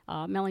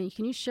 Melanie,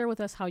 can you share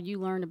with us how you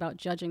learned about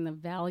judging the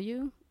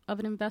value of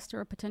an investor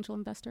or potential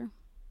investor?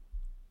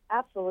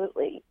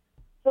 Absolutely.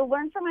 So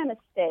learn from my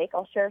mistake.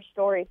 I'll share a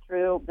story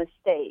through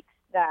mistakes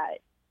that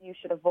you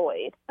should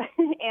avoid.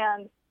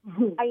 And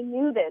I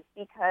knew this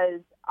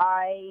because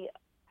I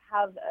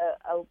have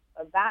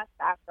a vast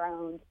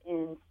background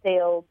in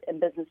sales and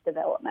business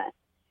development.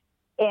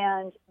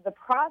 And the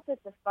process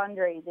of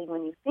fundraising,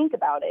 when you think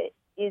about it,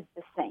 is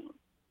the same.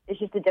 It's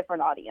just a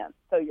different audience.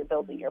 So you're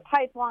building your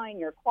pipeline,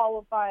 you're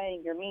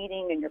qualifying, you're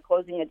meeting, and you're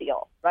closing a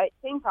deal, right?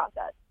 Same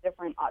process,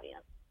 different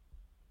audience.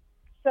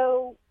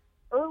 So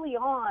early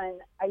on,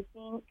 I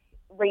think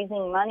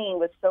raising money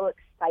was so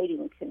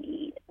exciting to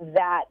me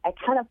that I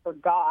kind of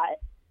forgot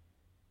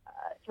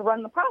to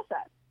run the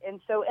process. And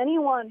so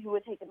anyone who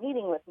would take a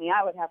meeting with me,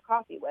 I would have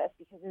coffee with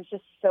because it was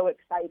just so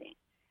exciting.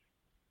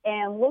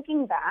 And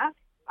looking back,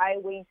 I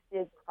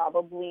wasted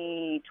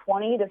probably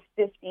 20 to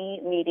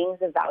 50 meetings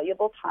of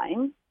valuable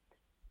time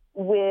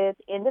with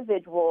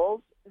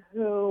individuals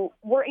who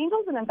were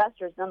angels and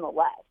investors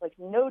nonetheless, like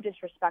no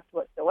disrespect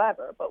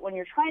whatsoever. But when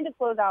you're trying to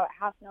close out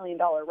a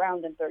 $500,000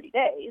 round in 30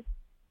 days,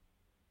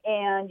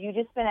 and you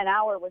just spend an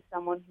hour with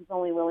someone who's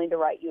only willing to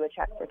write you a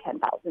check for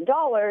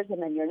 $10,000,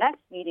 and then your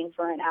next meeting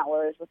for an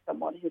hour is with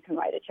someone who can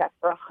write a check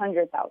for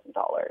 $100,000.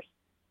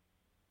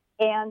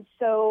 And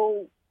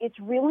so it's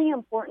really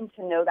important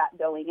to know that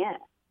going in,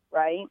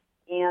 right?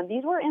 And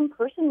these were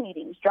in-person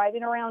meetings,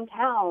 driving around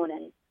town,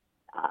 and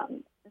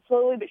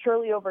slowly but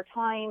surely over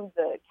time,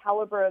 the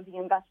caliber of the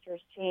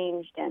investors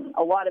changed, and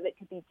a lot of it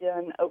could be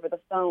done over the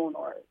phone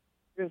or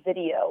through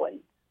video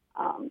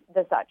and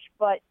the such.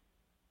 But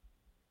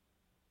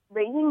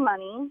raising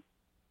money,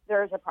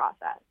 there's a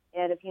process.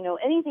 And if you know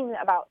anything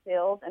about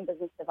sales and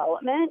business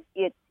development,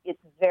 it's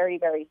very,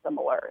 very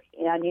similar.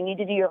 And you need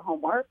to do your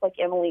homework. Like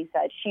Emily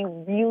said, she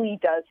really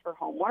does her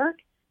homework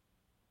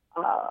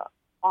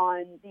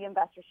on the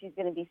investor she's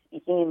going to be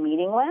speaking and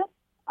meeting with.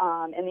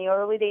 In the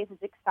early days,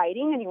 it's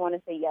exciting, and you want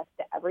to say yes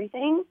to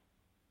everything.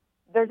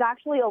 There's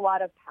actually a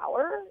lot of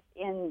power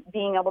in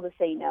being able to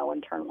say no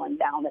and turn one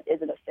down that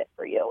isn't a fit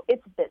for you.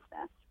 It's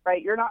business,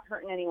 right? You're not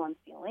hurting anyone's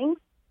feelings.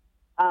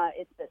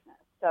 It's business.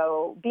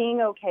 So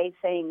being okay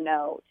saying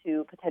no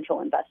to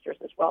potential investors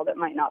as well that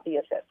might not be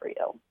a fit for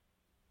you.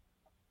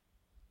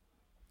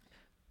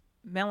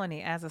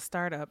 Melanie, as a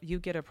startup, you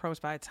get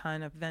approached by a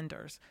ton of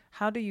vendors.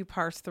 How do you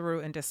parse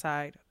through and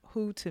decide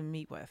who to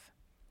meet with?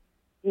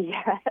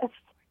 Yes.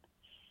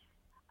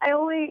 I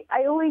only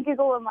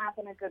giggle and laugh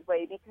in a good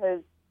way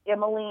because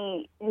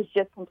Emily has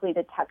just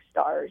completed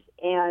Techstars,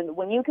 and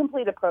when you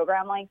complete a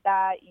program like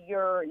that,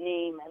 your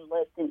name and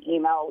list and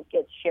email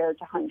gets shared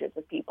to hundreds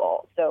of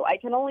people. So I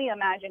can only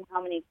imagine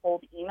how many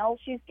cold emails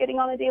she's getting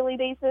on a daily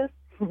basis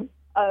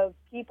of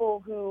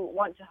people who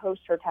want to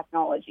host her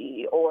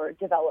technology or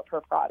develop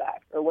her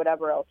product or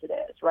whatever else it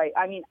is, right?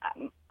 I mean,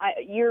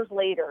 years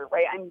later,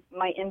 right,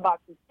 my inbox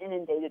is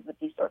inundated with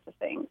these sorts of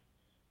things.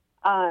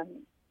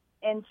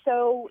 And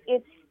so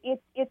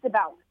it's a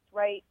balance,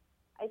 right?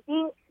 I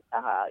think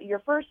your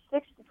first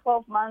 6 to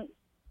 12 months,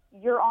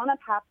 you're on a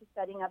path to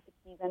setting up the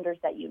key vendors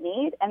that you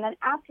need. And then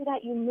after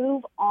that, you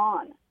move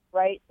on,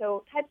 right?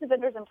 So types of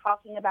vendors I'm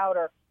talking about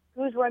are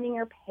who's running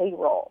your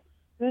payroll,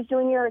 who's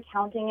doing your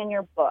accounting and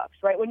your books,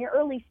 right? When you're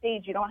early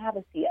stage, you don't have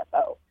a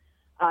CFO.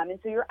 And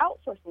so you're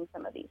outsourcing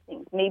some of these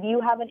things. Maybe you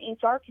have an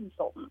HR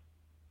consultant.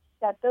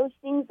 Set those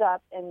things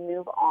up and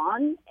move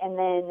on. And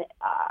then,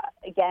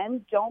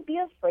 again, don't be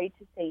afraid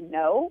to say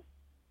no,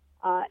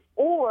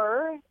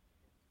 or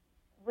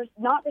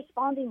not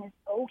responding is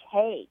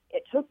okay.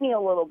 It took me a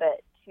little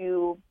bit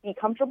to be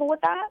comfortable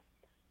with that,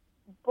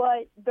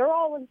 but they're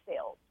all in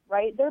sales,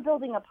 right? They're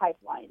building a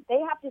pipeline. They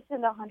have to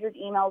send 100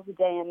 emails a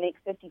day and make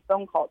 50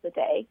 phone calls a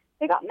day.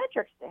 They got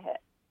metrics to hit.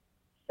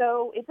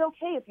 So it's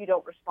okay if you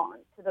don't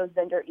respond to those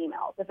vendor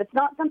emails. If it's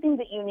not something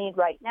that you need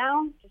right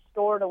now, just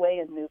store it away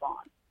and move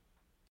on.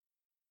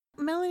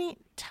 Melanie,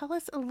 tell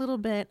us a little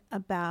bit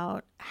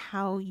about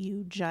how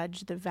you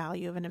judge the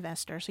value of an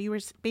investor. So you were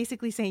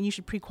basically saying you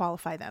should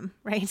pre-qualify them,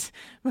 right?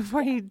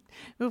 before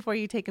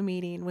you take a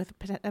meeting with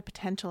a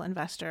potential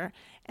investor,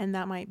 and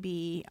that might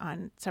be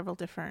on several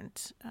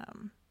different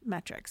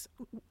metrics.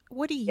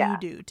 What do you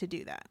do to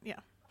do that? Yeah.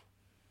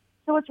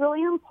 So what's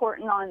really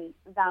important on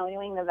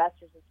valuing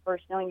investors is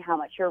first knowing how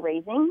much you're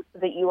raising so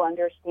that you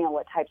understand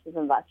what types of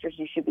investors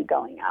you should be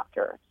going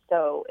after.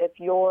 So if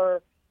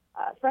you're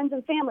friends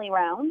and family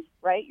round,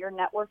 right? Your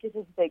network is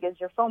as big as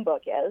your phone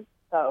book is.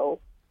 So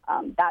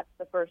that's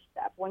the first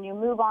step. When you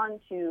move on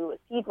to a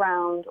seed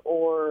round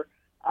or,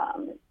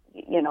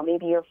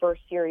 maybe your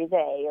first Series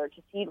A or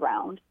to seed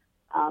round,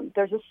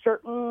 there's a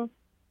certain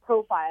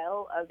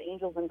profile of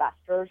angels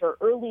investors or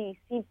early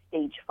seed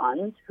stage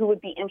funds who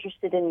would be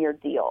interested in your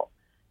deal.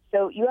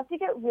 So you have to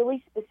get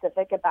really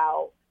specific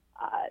about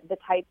the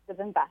types of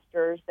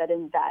investors that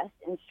invest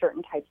in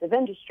certain types of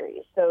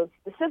industries. So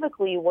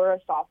specifically, we're a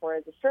software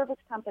as a service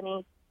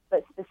company,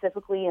 but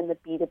specifically in the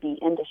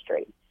B2B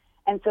industry.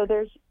 And so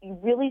there's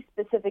really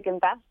specific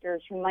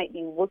investors who might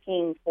be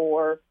looking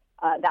for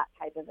that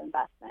type of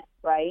investment,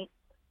 right?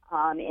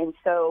 And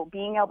so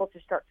being able to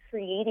start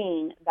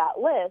creating that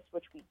list,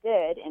 which we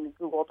did in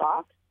Google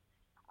Docs.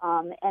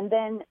 And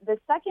then the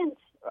second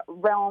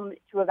realm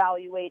to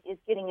evaluate is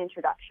getting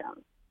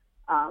introductions.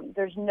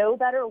 There's no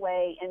better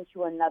way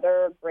into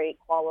another great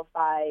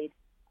qualified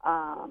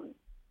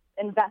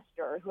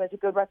investor who has a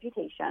good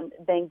reputation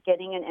than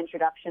getting an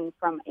introduction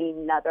from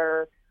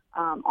another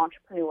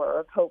entrepreneur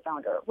or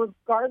co-founder,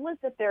 regardless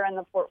if they're in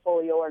the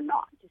portfolio or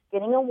not. Just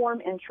getting a warm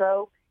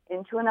intro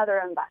into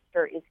another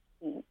investor is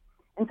key.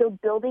 And so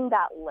building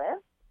that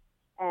list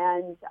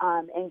and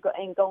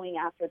going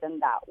after them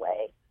that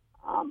way.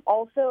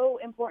 Also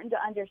important to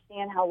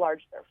understand how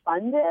large their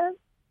fund is.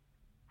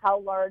 How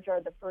large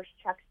are the first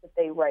checks that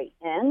they write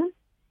in?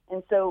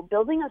 And so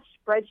building a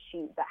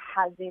spreadsheet that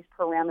has these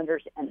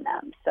parameters in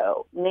them.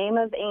 So name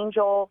of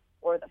angel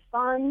or the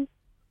fund,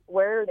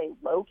 where are they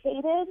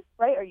located,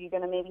 right? Are you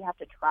going to maybe have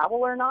to travel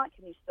or not?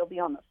 Can you still be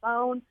on the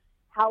phone?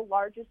 How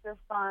large is their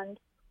fund?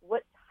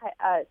 What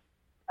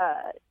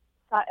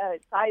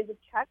size of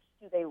checks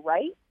do they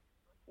write?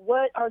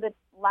 What are the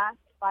last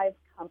 5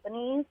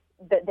 companies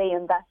that they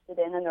invested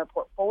in their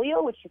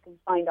portfolio, which you can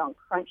find on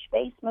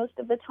Crunchbase most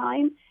of the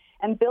time,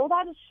 and build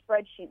out a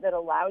spreadsheet that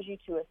allows you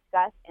to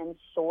assess and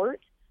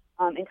sort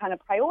and kind of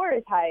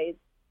prioritize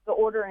the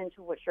order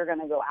into which you're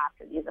going to go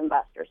after these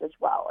investors as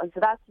well. And so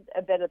that's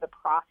a bit of the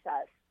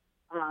process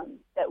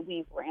that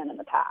we've ran in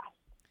the past.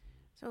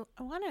 So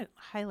I want to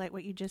highlight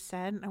what you just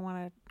said. I want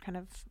to kind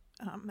of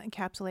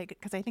encapsulate it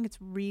because I think it's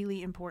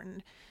really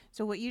important.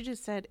 So what you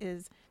just said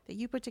is that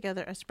you put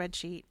together a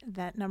spreadsheet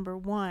that, number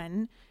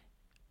one,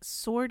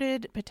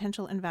 sorted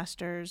potential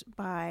investors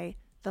by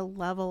the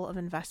level of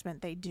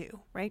investment they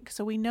do, right?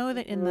 So we know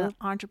that in the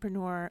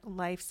entrepreneur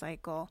life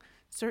cycle,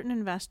 certain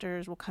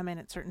investors will come in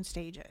at certain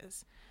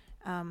stages.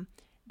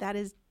 That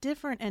is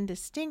different and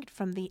distinct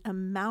from the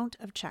amount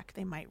of check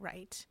they might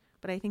write.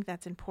 But I think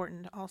that's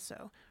important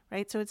also,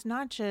 right? So it's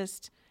not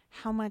just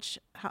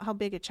how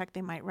big a check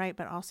they might write,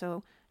 but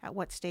also at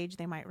what stage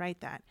they might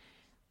write that.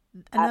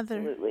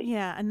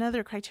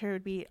 Another criteria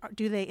would be,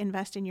 do they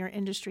invest in your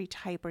industry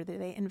type, or do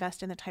they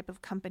invest in the type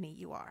of company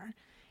you are?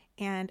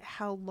 And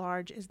how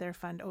large is their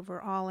fund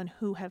overall, and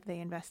who have they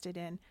invested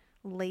in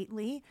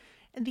lately?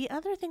 And the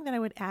other thing that I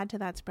would add to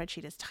that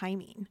spreadsheet is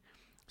timing.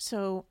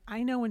 So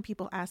I know when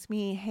people ask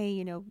me,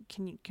 hey,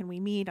 can we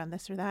meet on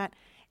this or that?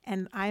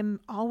 And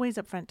I'm always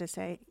upfront to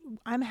say,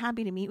 I'm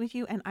happy to meet with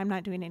you, and I'm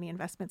not doing any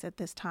investments at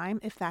this time,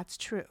 if that's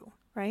true,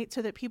 right?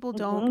 So that people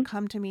don't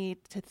come to me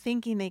to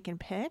thinking they can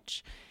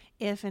pitch.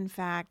 If in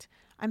fact,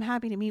 I'm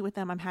happy to meet with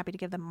them, I'm happy to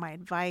give them my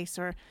advice,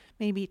 or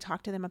maybe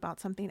talk to them about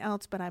something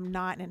else, but I'm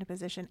not in a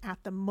position at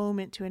the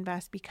moment to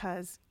invest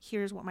because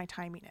here's what my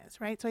timing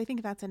is, right? So I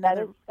think that's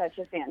another. That is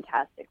such a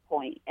fantastic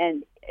point.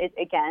 And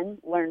again,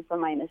 learn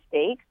from my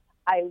mistakes.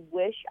 I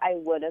wish I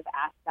would have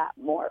asked that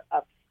more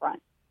up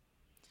front.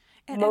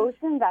 Most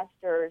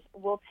investors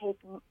will take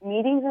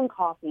meetings and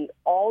coffee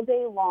all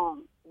day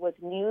long with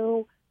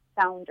new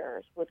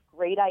founders with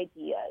great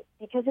ideas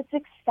because it's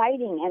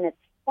exciting and it's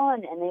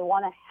fun and they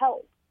want to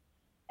help.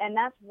 And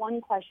that's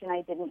one question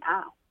I didn't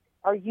ask.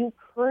 Are you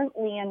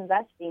currently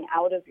investing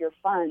out of your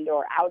fund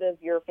or out of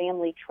your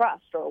family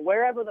trust or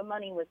wherever the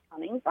money was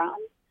coming from?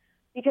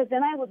 Because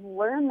then I would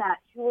learn that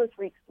 2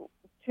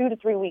 to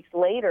 3 weeks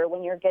later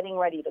when you're getting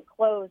ready to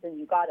close and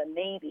you got a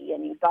maybe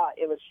and you thought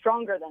it was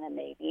stronger than a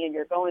maybe and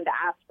you're going to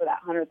ask for that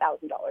 $100,000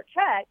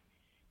 check.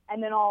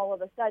 And then all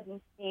of a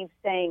sudden Steve's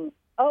saying,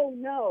 oh,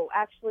 no,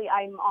 actually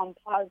I'm on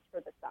pause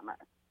for the summer.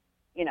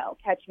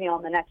 Catch me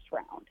on the next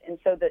round. And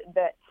so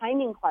the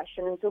timing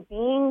question, and so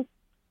being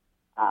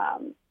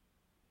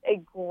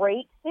a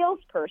great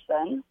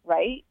salesperson,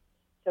 right?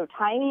 So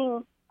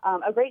timing,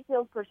 a great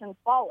salesperson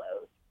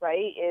follows,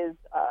 right?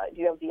 Do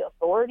you have the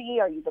authority?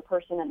 Are you the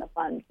person in the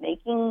fund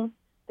making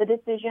the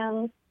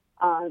decisions?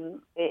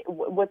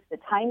 What's the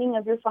timing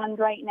of your fund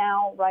right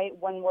now, right?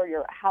 When were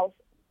your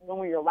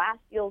last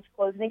deals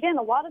closed? And again,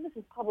 a lot of this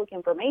is public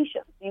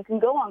information. So you can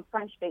go on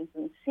Crunchbase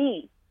and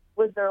see,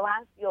 was their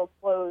last deal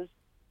closed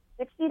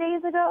 60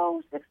 days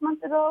ago, 6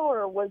 months ago,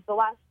 or was the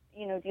last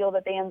deal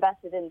that they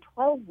invested in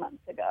 12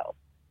 months ago?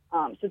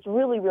 So it's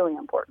really, really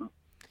important.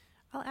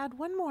 I'll add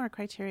one more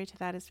criteria to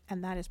that,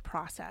 and that is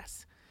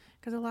process.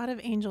 Because a lot of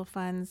angel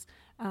funds,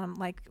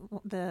 like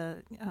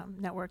the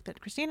network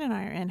that Christina and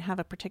I are in, have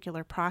a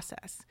particular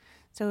process.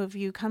 So if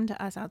you come to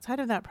us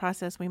outside of that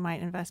process, we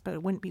might invest, but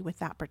it wouldn't be with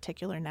that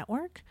particular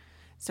network.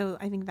 So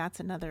I think that's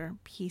another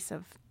piece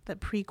of the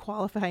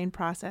pre-qualifying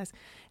process.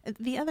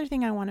 The other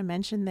thing I want to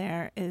mention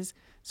there is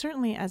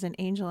certainly as an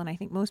angel, and I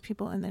think most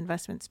people in the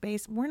investment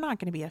space, we're not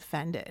going to be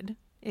offended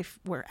if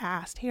we're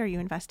asked, hey, are you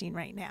investing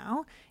right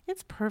now?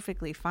 It's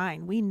perfectly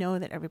fine. We know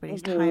that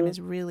everybody's time is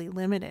really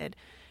limited.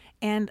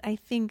 And I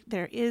think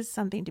there is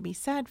something to be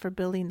said for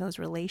building those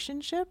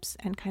relationships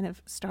and kind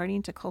of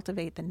starting to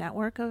cultivate the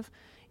network of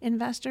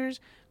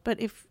investors. But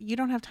if you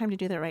don't have time to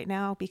do that right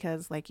now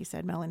because, like you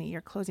said, Melanie,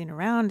 you're closing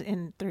around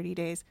in 30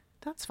 days,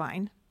 that's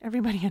fine.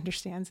 Everybody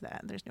understands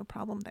that. There's no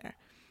problem there.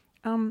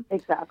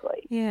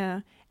 Exactly.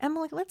 Yeah.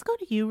 Emily, let's go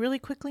to you really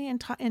quickly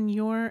and in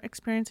your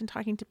experience in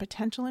talking to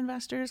potential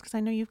investors, because I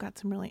know you've got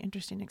some really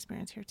interesting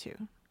experience here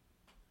too.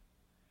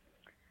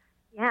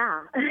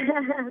 Yeah.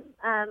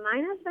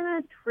 Mine has been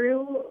a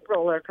true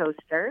roller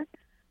coaster.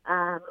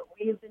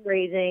 We've been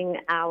raising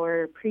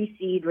our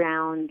pre-seed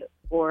round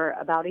for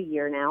about a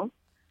year now.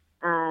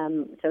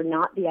 So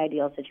not the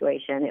ideal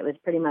situation. It was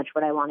pretty much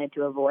what I wanted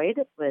to avoid,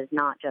 was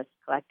not just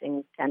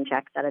collecting 10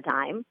 checks at a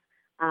time.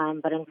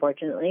 But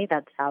unfortunately,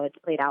 that's how it's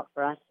played out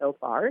for us so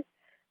far.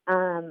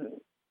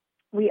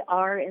 We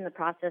are in the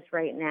process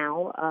right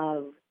now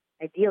of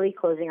ideally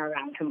closing our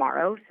round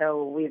tomorrow.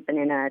 So we've been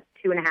in a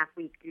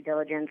 2.5-week due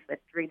diligence with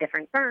 3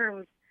 different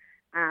firms.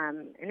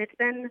 And it's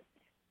been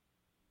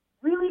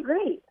really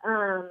great.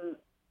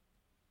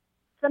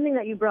 Something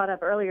that you brought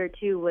up earlier,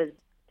 too, was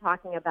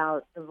talking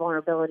about the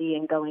vulnerability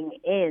and going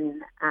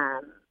in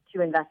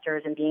to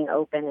investors and being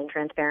open and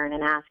transparent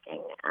and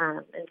asking.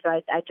 And so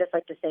I'd just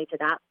like to say to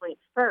that point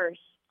first,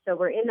 So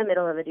we're in the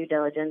middle of a due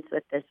diligence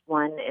with this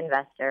one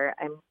investor.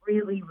 I'm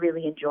really,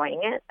 really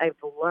enjoying it. I've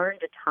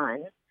learned a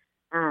ton.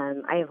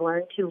 I have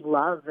learned to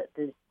love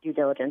the due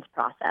diligence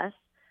process.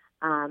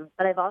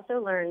 But I've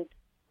also learned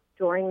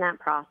during that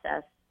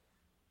process,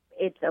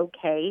 it's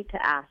okay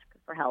to ask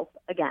for help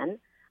again.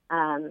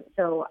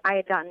 So I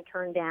had gotten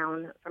turned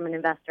down from an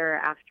investor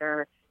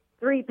after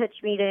 3 pitch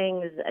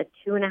meetings, a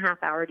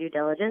 2.5-hour due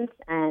diligence,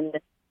 and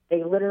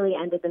they literally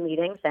ended the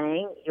meeting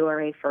saying, "You are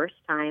a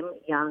first-time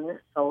young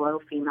solo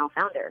female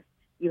founder.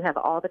 You have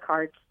all the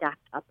cards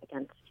stacked up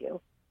against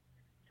you."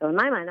 So in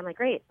my mind, I'm like,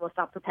 great, well,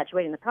 stop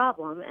perpetuating the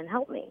problem and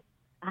help me.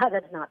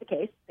 That's not the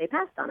case. They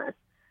passed on us.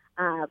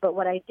 But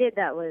what I did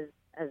that was,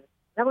 as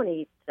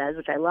Melanie says,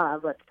 which I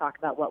love, let's talk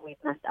about what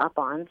we've messed up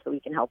on so we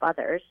can help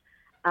others.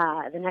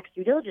 The next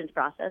due diligence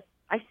process,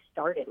 I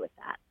started with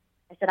that.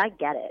 I said, I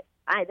get it.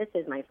 This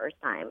is my first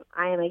time.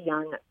 I am a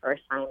young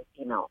first-time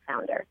female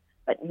founder,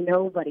 but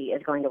nobody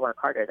is going to work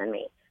harder than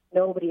me.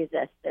 Nobody is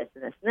this, this,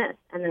 and this, and this.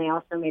 And then I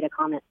also made a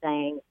comment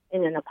saying,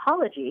 in an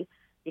apology,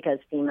 because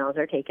females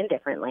are taken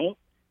differently,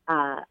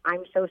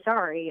 I'm so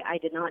sorry. I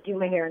did not do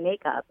my hair and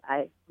makeup.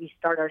 We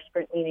start our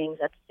sprint meetings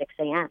at 6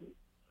 a.m.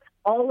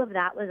 All of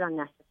that was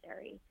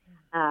unnecessary.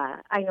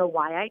 I know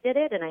why I did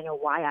it, and I know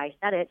why I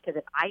said it, because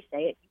if I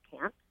say it, you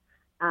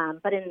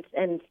can't. But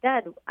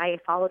instead, I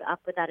followed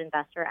up with that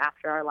investor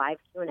after our live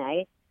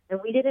Q&A,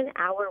 and we did an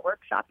hour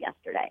workshop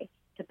yesterday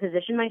to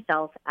position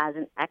myself as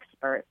an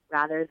expert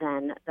rather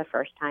than the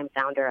first-time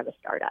founder of a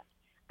startup.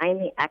 I am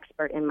the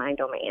expert in my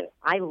domain.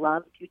 I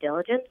love due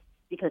diligence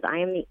because I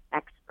am the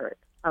expert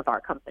of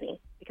our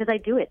company, because I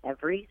do it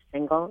every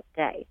single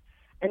day.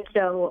 And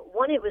so,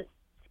 one, it was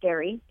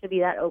scary to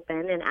be that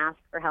open and ask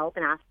for help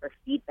and ask for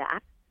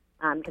feedback,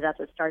 because that's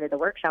what started the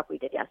workshop we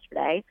did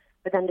yesterday.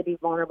 But then to be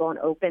vulnerable and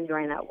open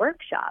during that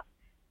workshop,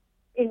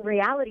 in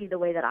reality, the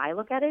way that I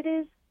look at it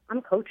is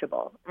I'm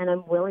coachable and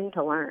I'm willing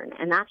to learn,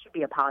 and that should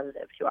be a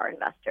positive to our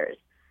investors.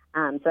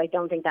 So I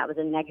don't think that was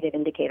a negative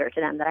indicator to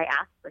them that I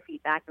asked for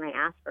feedback and I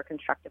asked for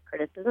constructive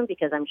criticism,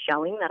 because I'm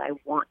showing that I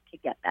want to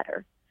get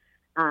better.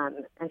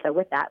 And so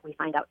with that, we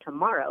find out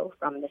tomorrow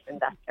from this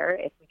investor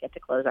if we get to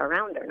close our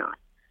round or not.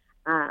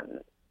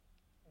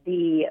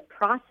 The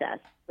process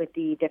with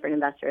the different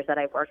investors that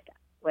I've worked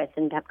with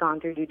and have gone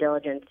through due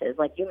diligence is,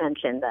 like you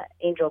mentioned, the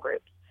angel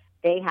groups.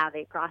 They have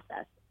a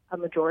process. A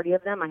majority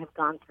of them I have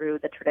gone through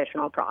the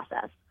traditional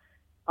process.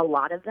 A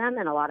lot of them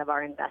and a lot of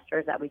our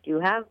investors that we do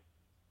have,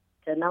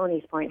 to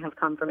Melanie's point, have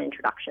come from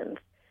introductions.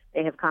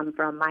 They have come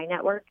from my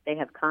network. They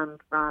have come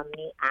from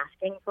me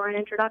asking for an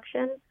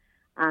introduction.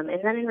 And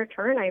then in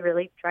return, I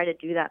really try to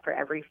do that for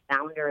every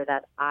founder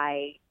that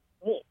I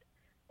meet.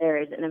 There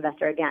is an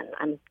investor, again,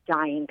 I'm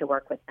dying to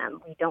work with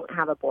them. We don't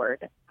have a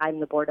board. I'm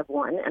the board of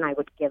one, and I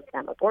would give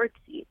them a board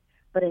seat.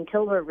 But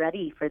until we're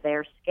ready for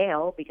their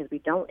scale, because we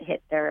don't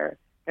hit their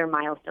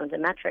milestones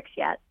and metrics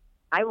yet,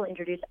 I will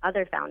introduce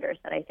other founders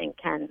that I think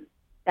can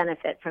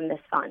benefit from this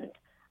fund.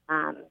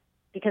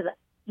 Because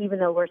even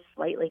though we're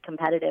slightly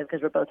competitive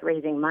because we're both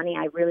raising money,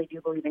 I really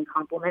do believe in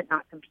complement,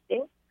 not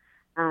competing.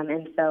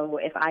 And so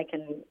if I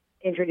can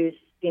introduce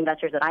the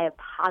investors that I have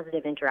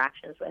positive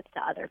interactions with to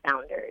other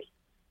founders,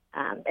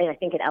 and I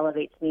think it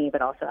elevates me,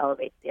 but also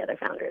elevates the other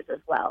founders as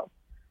well.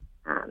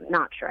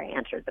 Not sure I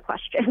answered the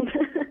question.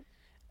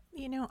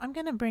 I'm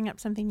going to bring up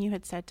something you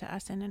had said to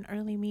us in an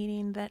early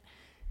meeting, that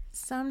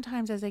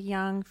sometimes as a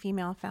young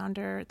female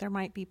founder, there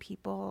might be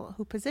people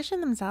who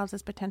position themselves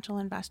as potential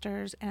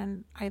investors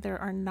and either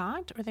are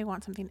not, or they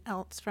want something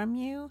else from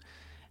you.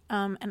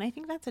 And I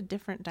think that's a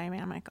different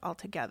dynamic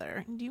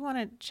altogether. Do you want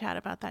to chat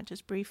about that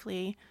just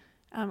briefly?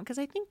 Because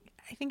I think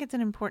it's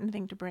an important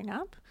thing to bring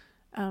up,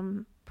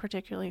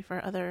 particularly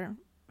for other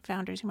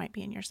founders who might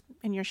be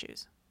in your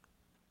shoes.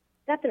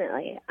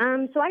 Definitely.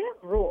 So I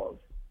have rules.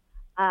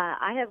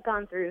 I have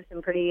gone through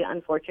some pretty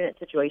unfortunate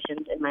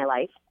situations in my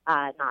life,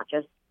 not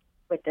just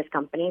with this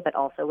company, but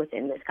also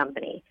within this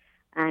company.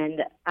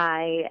 And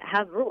I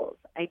have rules.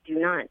 I do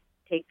not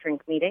take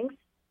drink meetings.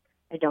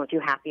 I don't do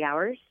happy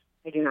hours.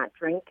 I do not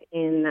drink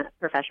in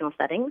professional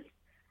settings.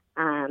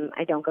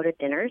 I don't go to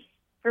dinners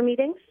for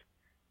meetings.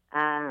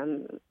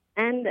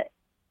 And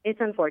it's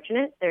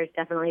unfortunate. There's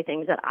definitely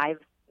things that I've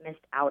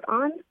missed out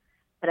on.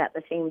 But at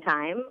the same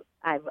time,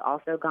 I've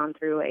also gone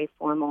through a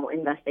formal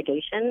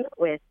investigation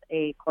with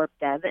a corp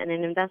dev and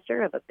an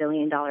investor of $1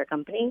 billion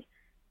company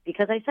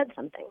because I said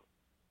something.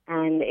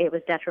 And it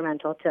was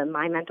detrimental to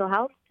my mental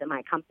health, to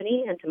my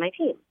company, and to my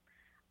team.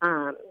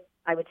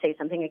 I would say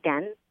something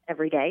again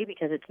every day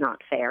because it's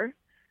not fair.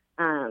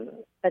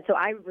 But so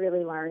I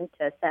really learned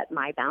to set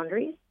my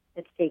boundaries.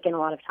 It's taken a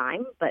lot of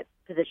time, but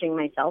positioning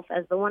myself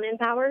as the one in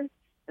power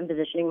and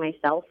positioning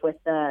myself with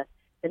the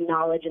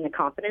knowledge and the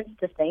confidence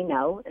to say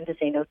no and to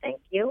say no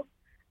thank you.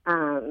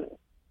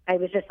 I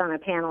was just on a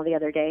panel the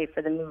other day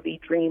for the movie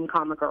Dream,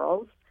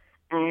 Girls,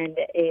 and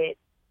it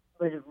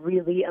was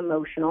really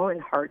emotional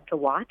and hard to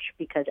watch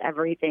because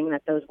everything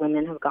that those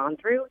women have gone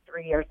through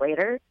 3 years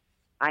later,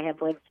 I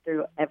have lived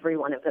through every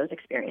one of those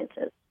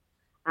experiences.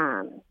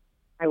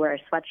 I wear a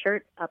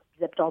sweatshirt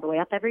zipped all the way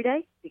up every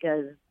day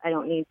because I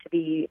don't need to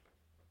be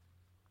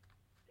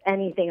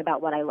anything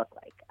about what I look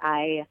like.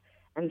 I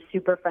am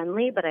super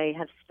friendly, but I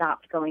have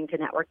stopped going to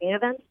networking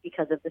events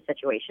because of the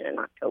situation in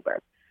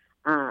October.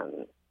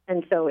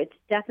 And so it's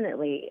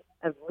definitely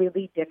a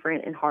really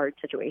different and hard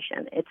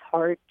situation. It's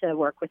hard to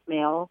work with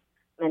male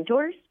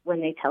mentors when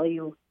they tell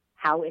you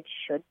how it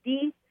should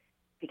be,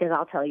 because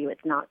I'll tell you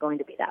it's not going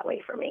to be that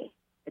way for me.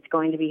 It's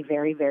going to be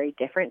very, very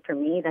different for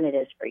me than it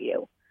is for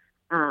you.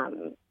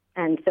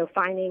 And so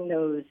finding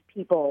those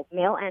people,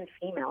 male and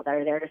female, that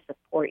are there to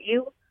support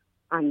you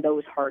on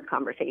those hard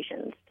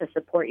conversations, to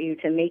support you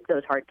to make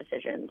those hard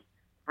decisions.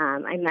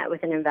 I met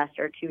with an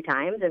investor 2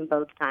 times, and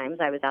both times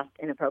I was asked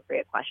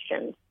inappropriate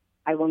questions.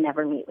 I will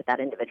never meet with that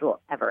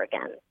individual ever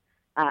again.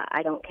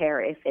 I don't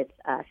care if it's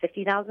a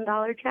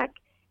 $50,000 check,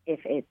 if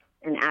it's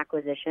an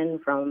acquisition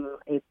from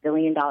a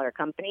billion-dollar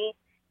company.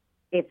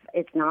 If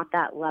it's not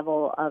that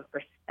level of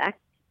respect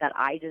that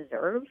I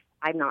deserve,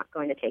 I'm not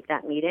going to take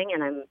that meeting,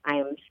 and I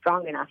am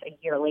strong enough a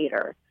year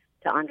later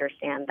to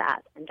understand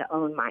that and to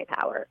own my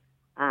power.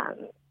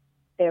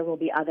 There will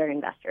be other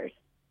investors,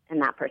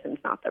 and that person's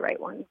not the right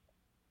one.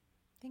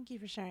 Thank you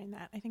for sharing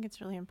that. I think it's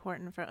really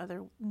important for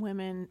other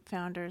women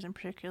founders, and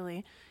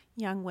particularly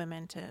young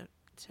women, to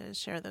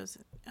share those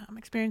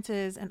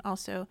experiences and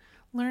also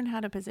learn how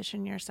to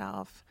position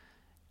yourself,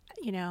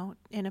 in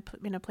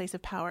a place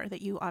of power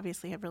that you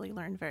obviously have really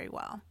learned very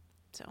well.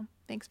 So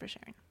thanks for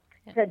sharing.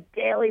 It's a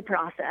daily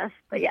process,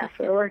 but yes,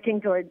 we're working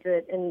towards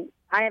it. And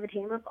I have a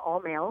team of all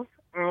males,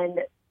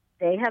 and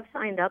they have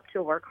signed up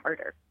to work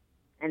harder,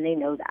 and they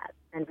know that.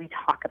 And we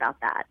talk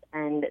about that,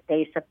 and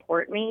they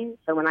support me.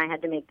 So when I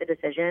had to make the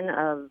decision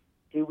of,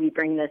 do we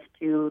bring this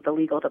to the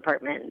legal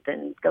department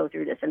and go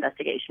through this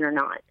investigation or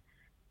not,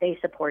 they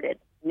supported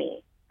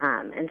me.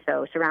 And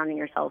so surrounding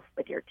yourself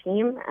with your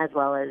team as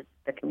well as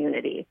the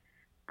community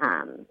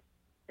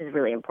is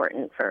really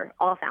important for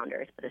all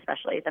founders, but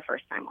especially the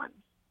first-time ones.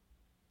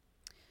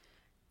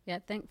 Yeah,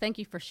 thank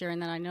you for sharing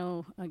that. I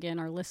know, again,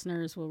 our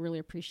listeners will really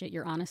appreciate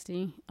your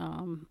honesty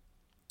on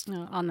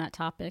that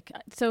topic.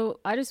 So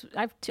I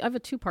have a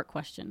 2-part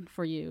question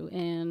for you.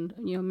 And,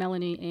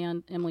 Melanie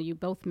and Emily, you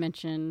both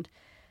mentioned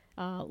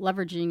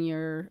leveraging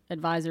your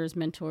advisors,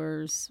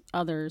 mentors,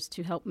 others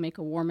to help make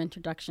a warm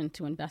introduction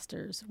to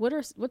investors.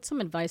 What's some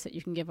advice that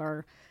you can give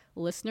our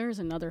listeners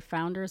and other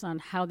founders on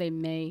how they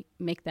may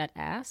make that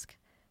ask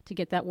to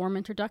get that warm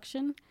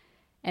introduction?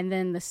 And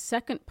then the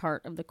second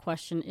part of the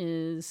question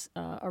is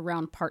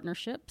around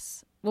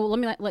partnerships. Well, let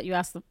me let you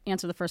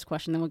answer the first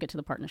question, then we'll get to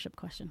the partnership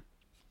question.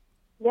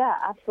 Yeah,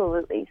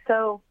 absolutely.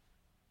 So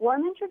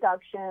warm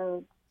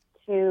introductions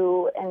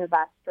to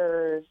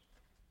investors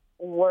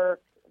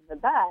work the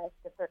best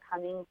if they're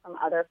coming from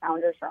other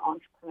founders or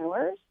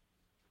entrepreneurs,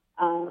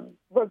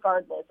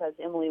 regardless, as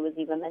Emily was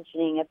even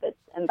mentioning, if it's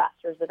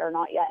investors that are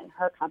not yet in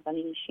her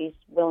company, she's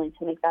willing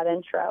to make that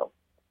intro.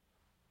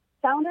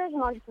 Founders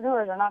and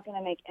entrepreneurs are not going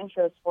to make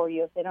intros for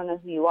you if they don't know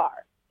who you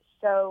are.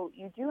 So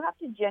you do have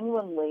to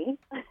genuinely,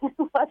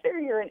 whether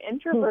you're an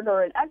introvert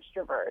or an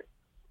extrovert,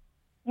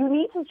 you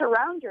need to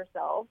surround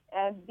yourself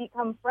and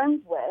become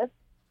friends with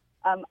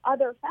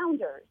other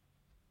founders,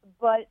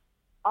 but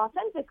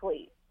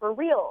authentically, for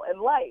real,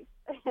 in life.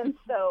 And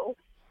so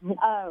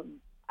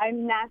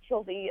I'm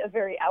naturally a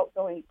very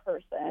outgoing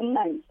person.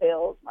 I'm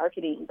sales,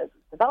 marketing, business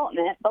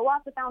development, but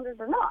lots of founders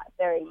are not.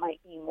 They might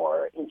be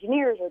more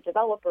engineers or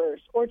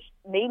developers, or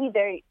maybe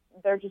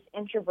they're just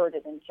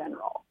introverted in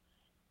general.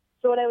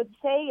 So what I would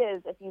say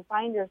is, if you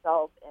find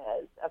yourself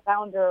as a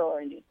founder or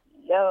a new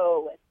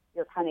CEO,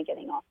 you're kind of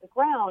getting off the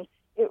ground,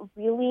 it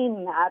really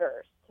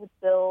matters to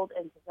build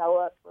and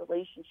develop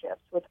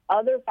relationships with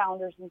other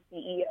founders and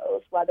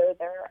CEOs, whether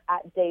they're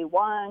at day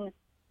 1,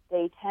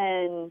 day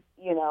 10,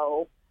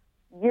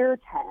 year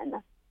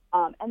 10.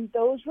 And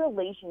those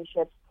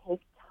relationships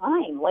take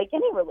time, like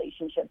any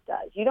relationship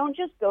does. You don't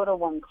just go to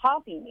one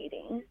coffee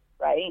meeting,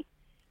 right,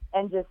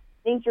 and just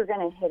think you're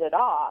going to hit it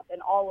off,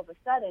 and all of a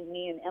sudden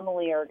me and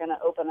Emily are going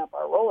to open up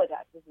our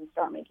Rolodexes and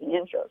start making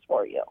intros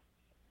for you.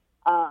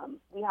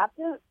 We have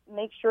to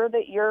make sure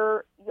that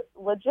you're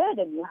legit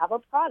and you have a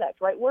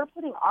product, right? We're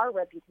putting our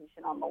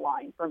reputation on the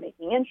line for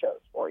making intros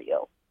for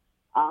you.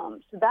 So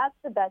that's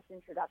the best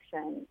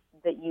introduction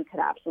that you could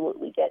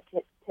absolutely get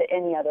to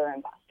any other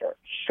investor.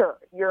 Sure,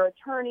 your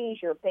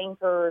attorneys, your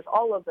bankers,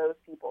 all of those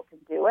people can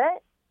do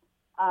it,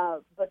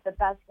 but the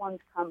best ones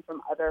come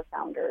from other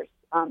founders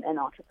and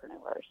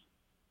entrepreneurs.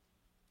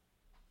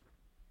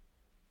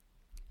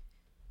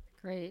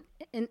 Great.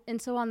 And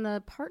so on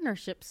the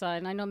partnership side,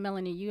 and I know,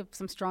 Melanie, you have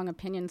some strong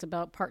opinions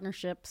about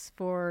partnerships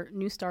for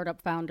new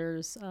startup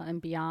founders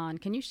and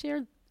beyond. Can you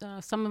share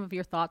some of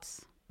your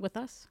thoughts with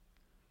us?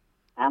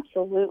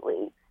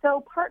 Absolutely.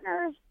 So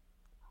partners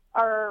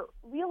are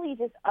really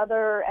just as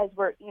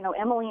we're,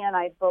 Emily and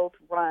I both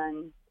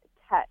run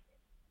tech,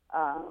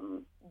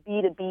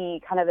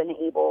 B2B kind of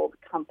enabled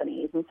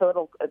companies. And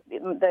so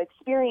the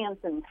experience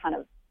and kind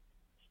of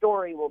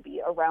story will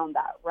be around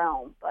that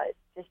realm, but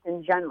just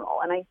in general.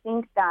 And I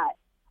think that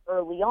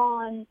early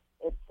on,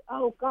 it's,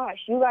 oh gosh,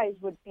 you guys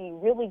would be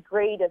really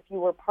great if you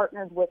were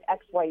partnered with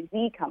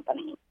XYZ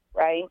company,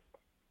 right?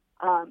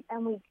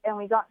 And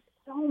we got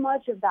so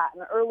much of that in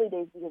the early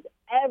days because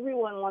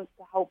everyone wants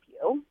to help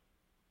you,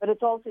 but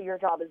it's also your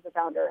job as the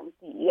founder and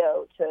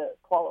CEO to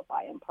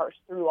qualify and parse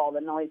through all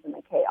the noise and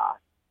the chaos,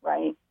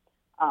 right?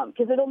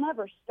 Because it'll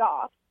never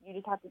stop. You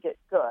just have to get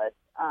good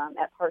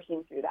at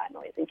parsing through that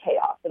noise and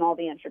chaos and all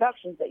the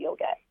introductions that you'll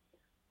get.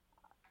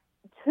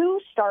 Two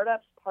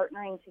startups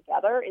partnering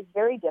together is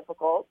very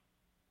difficult,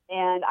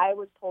 and I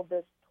was told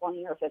this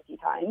 20 or 50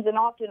 times, and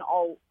often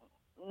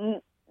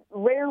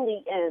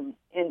rarely in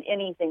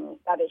anything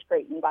that is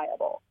great and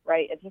viable,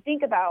 right? If you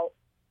think about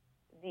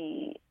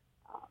the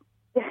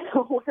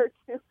where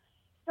two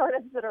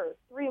startups that are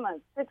 3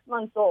 months, 6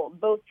 months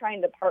old, both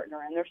trying to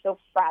partner, and they're so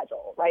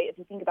fragile, right? If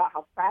you think about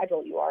how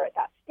fragile you are at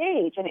that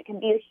stage, and it can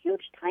be a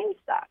huge time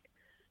suck.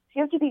 So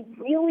you have to be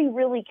really,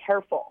 really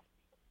careful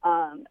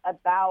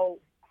about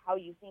how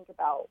you think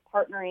about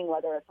partnering,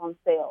 whether it's on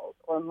sales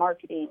or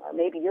marketing, or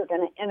maybe you're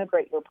going to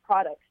integrate your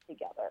products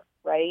together,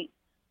 right?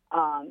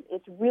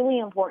 It's really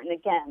important,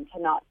 again,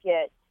 to not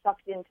get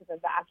sucked into the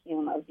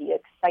vacuum of the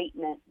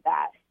excitement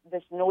that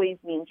this noise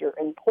means you're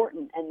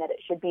important and that it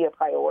should be a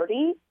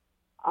priority.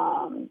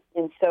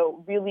 And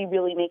so really,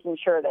 really making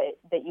sure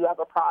that you have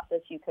a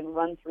process you can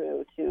run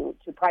through to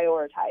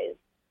prioritize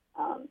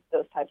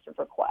those types of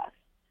requests.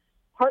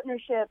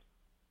 Partnerships,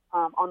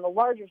 on the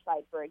larger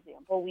side, for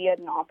example, we had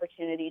an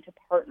opportunity to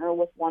partner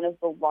with one of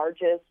the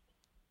largest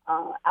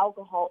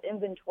alcohol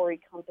inventory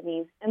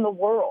companies in the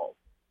world.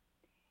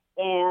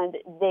 And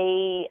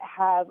they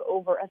have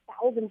over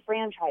 1,000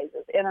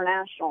 franchises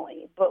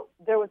internationally, but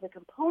there was a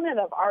component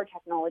of our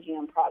technology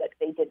and product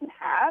they didn't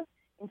have,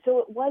 and so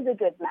it was a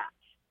good match,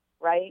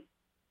 right?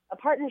 A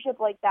partnership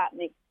like that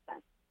makes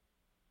sense.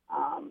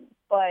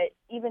 But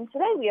even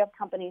today, we have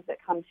companies that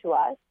come to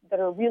us that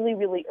are really,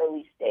 really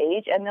early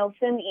stage, and they'll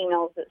send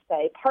emails that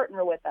say,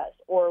 partner with us,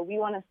 or we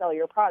want to sell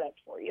your product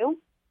for you.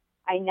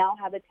 I now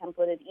have a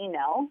templated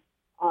email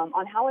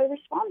on how I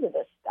respond to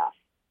this stuff.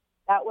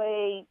 That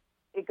way,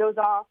 it goes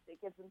off, it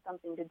gives them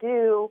something to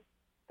do,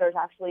 there's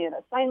actually an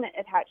assignment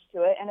attached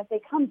to it, and if they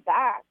come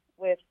back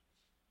with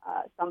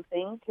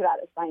something to that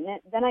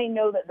assignment, then I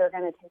know that they're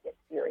going to take it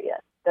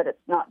serious, that it's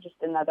not just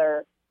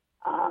another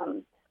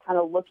kind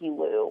of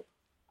looky-loo,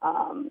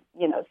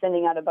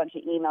 sending out a bunch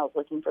of emails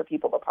looking for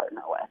people to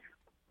partner with.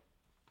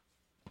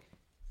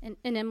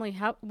 And Emily,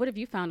 what have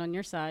you found on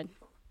your side?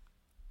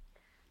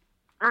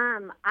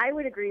 I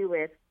would agree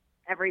with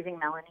everything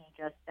Melanie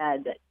just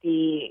said.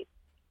 The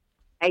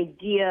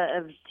idea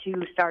of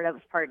two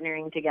startups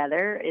partnering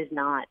together is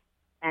not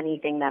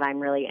anything that I'm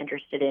really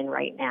interested in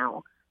right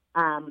now,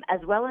 as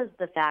well as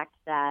the fact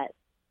that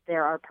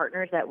there are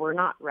partners that we're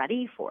not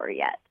ready for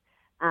yet.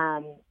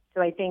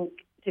 So I think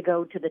to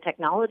go to the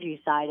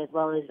technology side as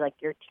well as like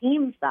your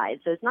team side.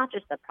 So it's not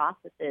just the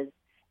processes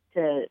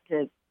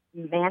to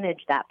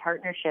manage that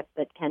partnership,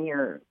 but can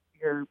your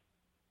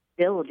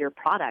build your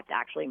product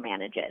actually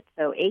manage it?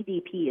 So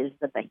ADP is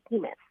the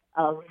behemoth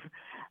of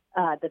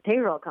the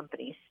payroll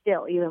companies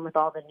still, even with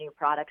all the new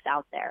products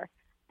out there.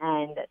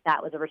 And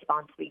that was a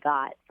response we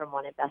got from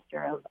one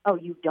investor of, oh,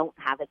 you don't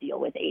have a deal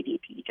with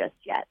ADP just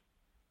yet.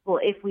 Well,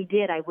 if we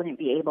did, I wouldn't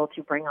be able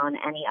to bring on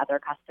any other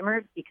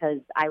customers because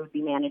I would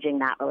be managing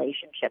that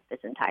relationship this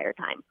entire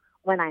time.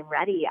 When I'm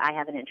ready, I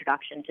have an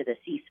introduction to the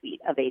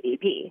C-suite of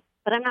ADP,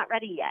 but I'm not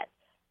ready yet.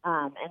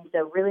 And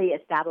so really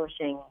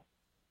establishing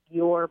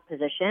your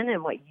position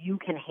and what you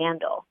can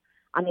handle.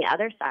 On the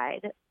other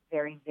side,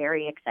 very,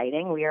 very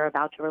exciting, we are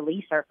about to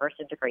release our first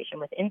integration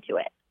with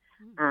Intuit.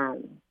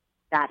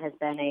 That has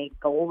been a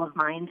goal of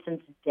mine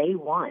since day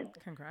one.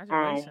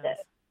 Congratulations. And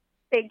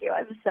thank you.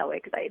 I'm so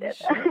excited.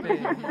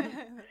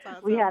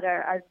 Awesome. We had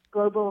our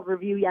global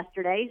review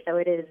yesterday, so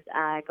it is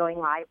going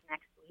live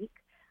next week.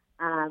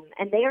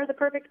 And they are the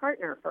perfect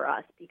partner for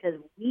us because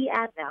we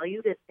add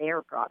value to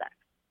their products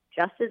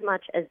just as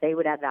much as they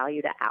would add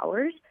value to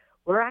ours.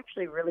 We're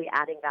actually really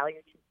adding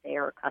value to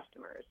their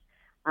customers.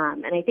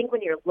 And I think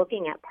when you're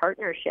looking at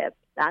partnerships,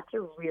 that's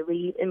a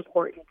really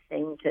important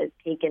thing to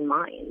take in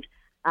mind.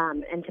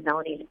 And to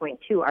Melanie's point,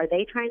 too, are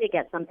they trying to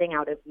get something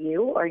out of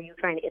you, or are you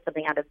trying to get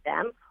something out of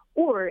them,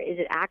 or is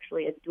it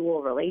actually a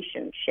dual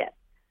relationship?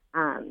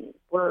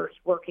 We're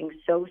working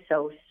so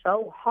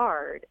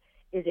hard.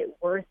 Is it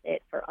worth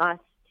it for us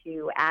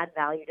to add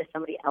value to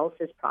somebody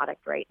else's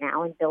product right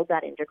now and build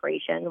that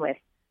integration with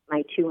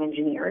my two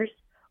engineers,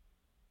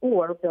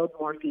 or build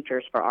more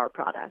features for our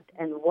product?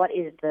 And what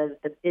is the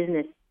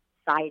business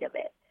side of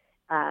it?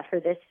 For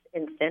this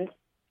instance,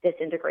 this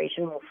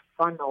integration will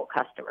funnel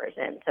customers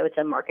in. So it's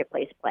a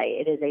marketplace play.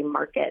 It is a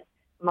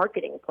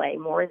marketing play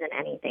more than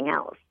anything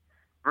else.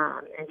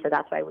 And so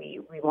that's why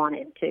we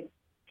wanted to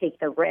take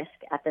the risk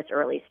at this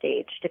early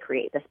stage to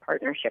create this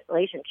partnership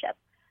relationship.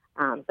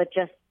 But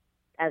just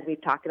as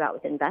we've talked about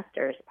with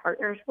investors,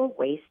 partners will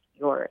waste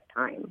your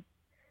time.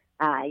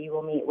 You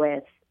will meet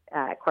with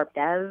corp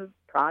dev,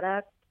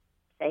 product,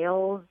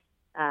 sales,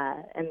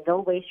 and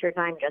they'll waste your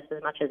time just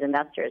as much as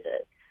investors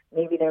is.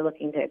 Maybe they're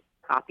looking to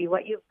copy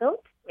what you've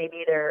built.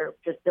 Maybe they're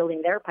just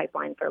building their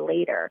pipeline for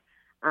later.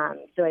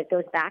 So it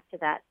goes back to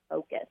that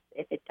focus.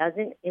 If it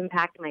doesn't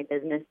impact my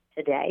business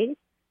today,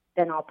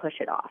 then I'll push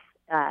it off.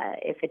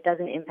 If it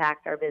doesn't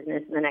impact our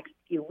business in the next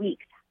few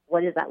weeks,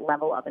 what is that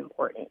level of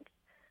importance?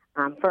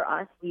 For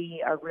us,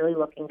 we are really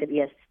looking to be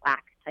a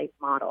Slack type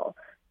model.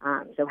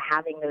 So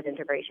having those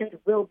integrations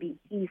will be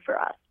key for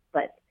us,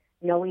 but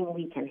knowing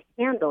we can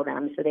handle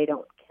them so they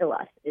don't kill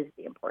us is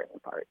the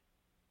important part.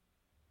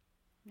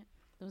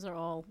 Those are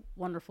all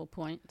wonderful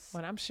points.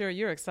 Well, I'm sure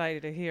you're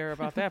excited to hear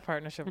about that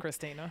partnership,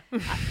 Christina.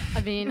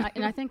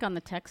 I think on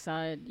the tech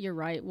side, you're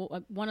right.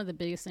 Well, one of the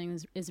biggest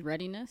things is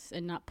readiness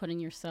and not putting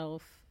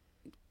yourself,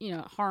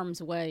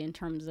 harm's way in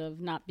terms of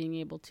not being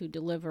able to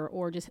deliver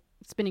or just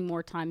spending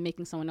more time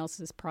making someone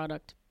else's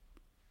product,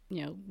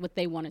 what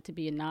they want it to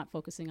be and not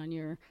focusing on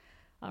your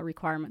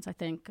requirements. I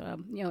think,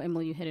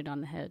 Emily, you hit it on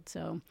the head.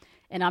 So,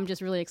 and I'm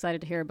just really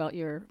excited to hear about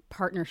your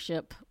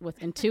partnership with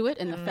Intuit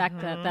and the fact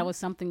that that was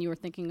something you were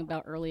thinking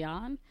about early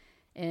on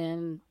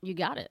and you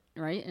got it,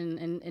 right?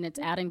 And it's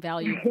adding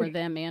value for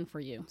them and for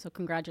you. So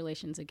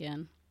congratulations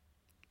again.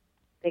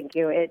 Thank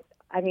you.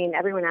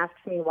 Everyone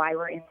asks me why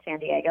we're in San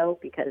Diego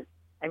because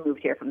I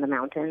moved here from the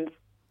mountains.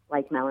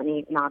 Like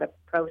Melanie, not a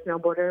pro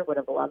snowboarder, would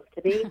have loved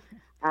to be.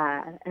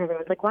 And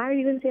everyone's like, why are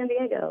you in San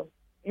Diego?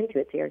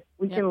 Intuit's here.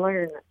 We can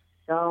learn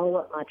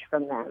so much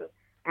from them.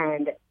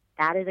 And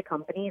that is a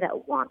company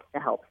that wants to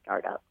help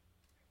startups.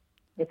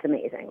 It's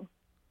amazing.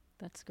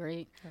 That's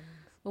great.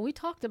 Well, we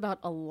talked about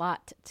a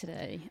lot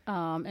today.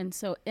 And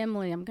so,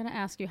 Emily, I'm going to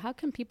ask you, how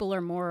can people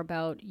learn more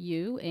about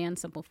you and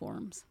Simple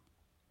Forms?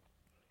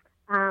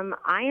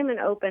 I am an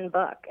open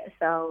book.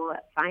 So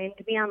find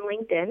me on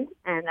LinkedIn,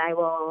 and I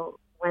will,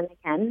 when I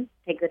can,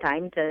 take the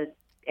time to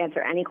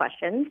answer any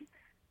questions.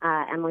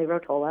 Emily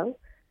Rotolo.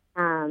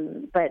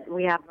 But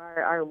we have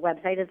our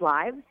website is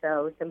live,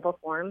 so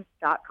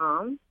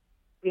simpleforms.com.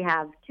 We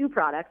have two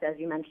products, as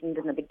you mentioned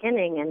in the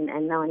beginning,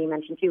 and Melanie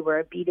mentioned too.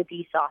 We're a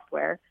B2B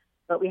software,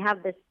 but we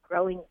have this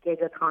growing gig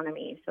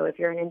economy. So if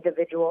you're an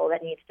individual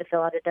that needs to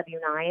fill out a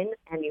W-9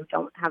 and you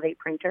don't have a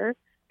printer,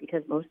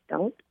 because most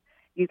don't,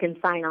 you can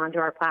sign on to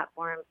our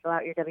platform, fill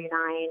out your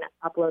W-9,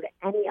 upload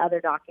any other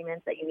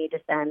documents that you need to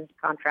send,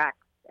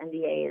 contracts,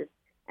 NDAs,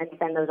 and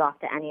send those off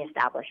to any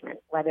establishment,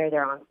 whether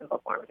they're on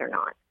Simple Forms or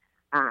not.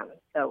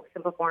 So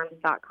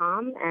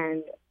simpleforms.com,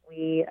 and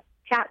we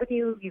chat with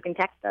you. You can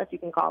text us. You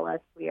can call us.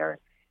 We are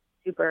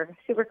super,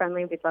 super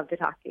friendly. We'd love to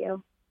talk to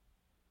you.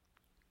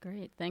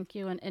 Great. Thank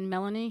you. And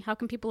Melanie, how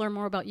can people learn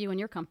more about you and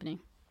your company?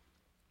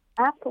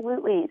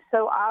 Absolutely.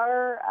 So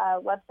our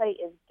website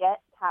is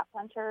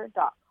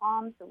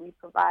gettaphunter.com. So we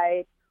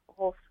provide a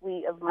whole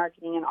suite of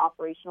marketing and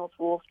operational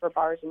tools for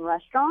bars and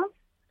restaurants.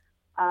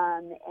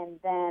 And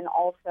then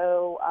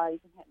also you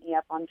can hit me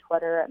up on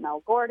Twitter at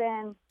Mel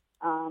Gordon.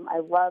 I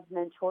love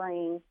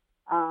mentoring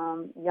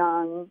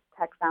young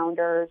tech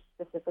founders,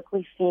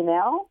 specifically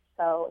female.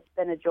 So it's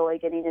been a joy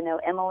getting to know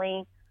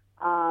Emily.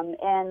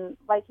 And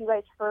like you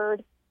guys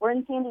heard, we're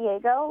in San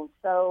Diego.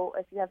 So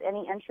if you have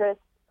any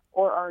interest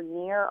or are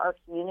near our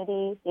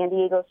community, San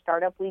Diego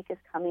Startup Week is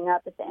coming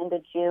up at the end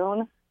of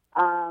June.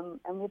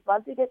 And we'd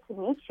love to get to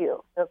meet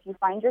you. So if you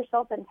find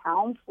yourself in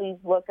town, please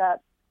look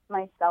up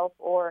myself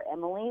or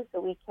Emily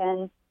so we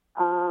can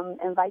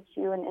invite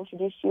you and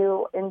introduce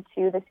you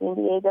into the San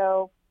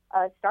Diego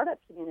startup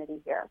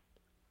community here.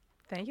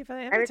 Thank you for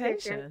the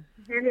invitation.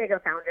 San Diego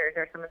founders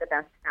are some of the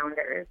best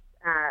founders.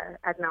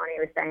 As Melanie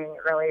was saying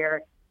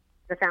earlier,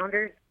 the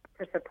founders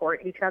to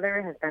support each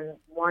other has been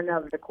one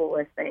of the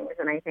coolest things.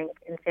 And I think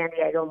in San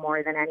Diego,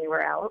 more than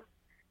anywhere else,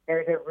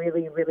 there's a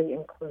really, really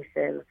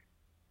inclusive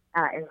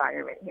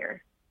environment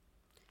here.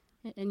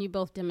 And you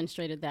both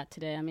demonstrated that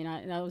today. I mean,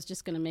 I was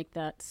just going to make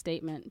that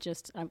statement.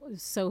 It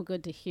was so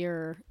good to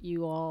hear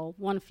you all,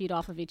 feed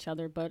off of each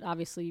other, but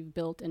obviously you've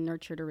built and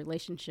nurtured a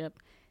relationship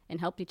and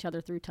helped each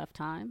other through tough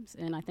times.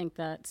 And I think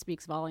that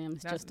speaks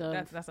volumes.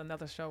 That's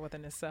another show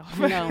within itself.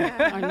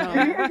 I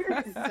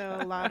know.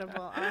 So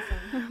laudable.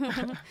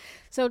 Awesome.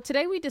 So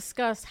today we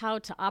discussed how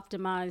to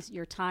optimize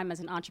your time as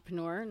an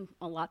entrepreneur and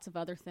lots of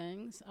other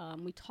things.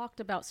 We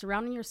talked about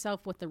surrounding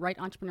yourself with the right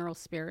entrepreneurial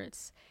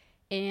spirits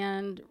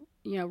and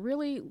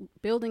really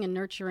building and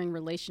nurturing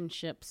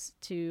relationships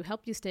to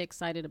help you stay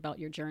excited about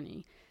your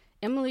journey.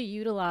 Emily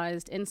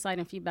utilized insight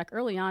and feedback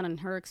early on in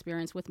her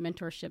experience with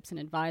mentorships and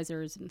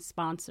advisors and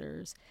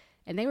sponsors,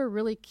 and they were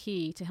really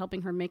key to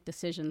helping her make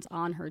decisions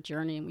on her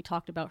journey. And we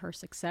talked about her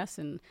success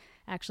and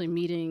actually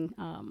making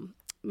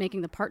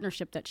the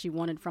partnership that she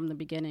wanted from the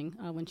beginning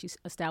when she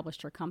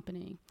established her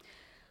company.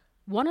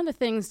 One of the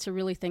things to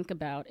really think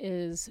about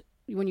is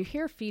when you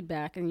hear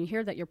feedback and you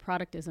hear that your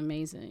product is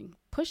amazing,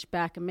 push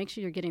back and make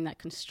sure you're getting that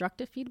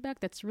constructive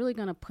feedback that's really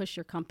going to push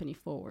your company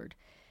forward.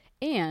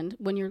 And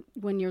when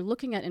you're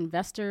looking at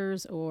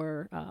investors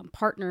or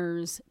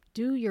partners,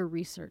 do your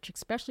research,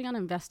 especially on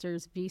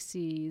investors,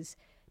 VCs,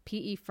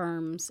 PE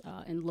firms,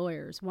 and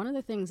lawyers. One of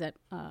the things that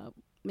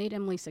made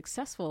Emily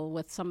successful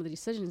with some of the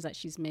decisions that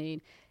she's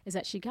made is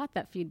that she got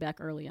that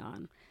feedback early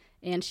on.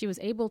 And she was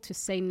able to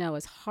say no.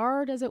 As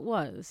hard as it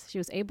was, she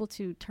was able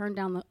to turn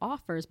down the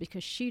offers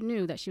because she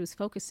knew that she was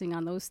focusing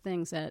on those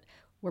things that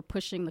were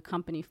pushing the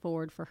company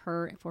forward for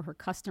her, for her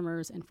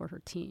customers, and for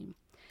her team.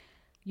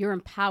 You're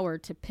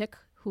empowered to pick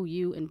who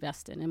you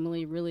invest in.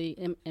 Emily really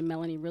and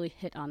Melanie really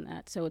hit on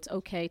that. So it's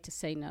okay to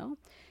say no.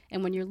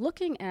 And when you're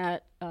looking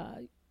at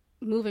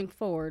moving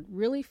forward,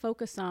 really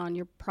focus on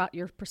your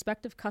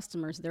prospective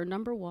customers. They're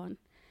number one.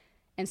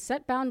 And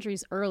set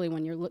boundaries early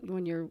when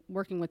you're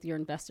working with your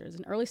investors.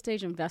 And early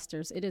stage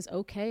investors, it is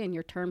okay in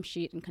your term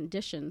sheet and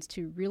conditions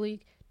to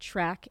really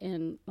track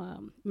and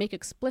make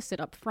explicit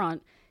up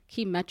front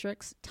key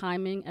metrics,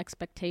 timing,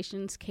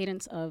 expectations,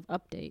 cadence of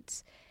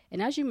updates.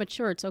 And as you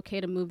mature, it's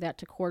okay to move that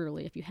to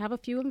quarterly. If you have a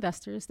few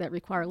investors that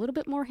require a little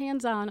bit more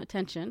hands-on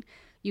attention,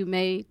 you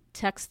may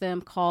text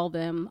them, call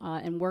them,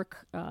 and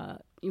work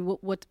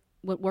what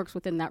works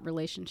within that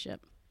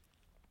relationship.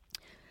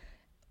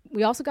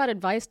 We also got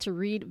advice to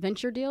read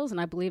Venture Deals,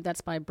 and I believe that's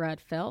by Brad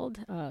Feld.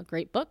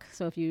 Great book.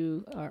 So if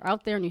you are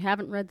out there and you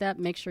haven't read that,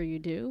 make sure you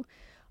do.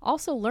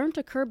 Also, learn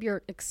to curb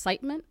your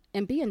excitement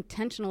and be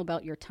intentional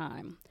about your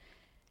time.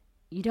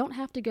 You don't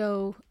have to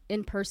go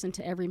in person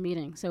to every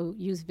meeting. So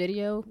use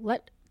video.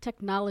 Let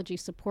technology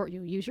support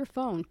you. Use your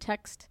phone,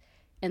 text,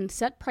 and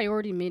set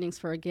priority meetings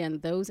for, again,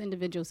 those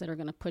individuals that are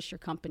going to push your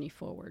company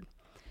forward.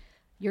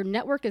 Your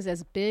network is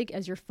as big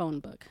as your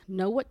phone book.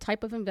 Know what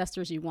type of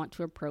investors you want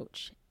to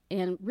approach.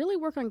 And really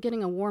work on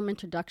getting a warm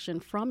introduction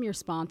from your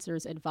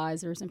sponsors,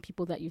 advisors, and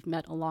people that you've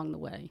met along the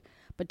way.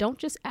 But don't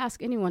just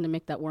ask anyone to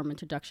make that warm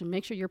introduction.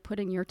 Make sure you're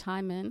putting your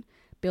time in,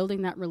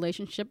 building that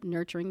relationship,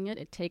 nurturing it.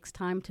 It takes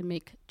time to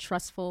make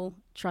trust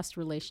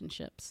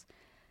relationships.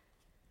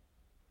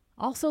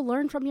 Also,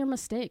 learn from your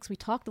mistakes. We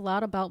talked a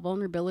lot about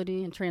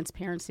vulnerability and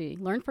transparency.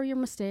 Learn from your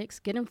mistakes,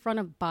 get in front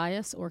of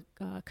bias or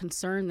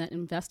concern that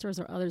investors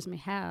or others may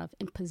have,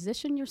 and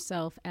position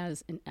yourself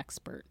as an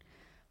expert.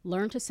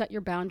 Learn to set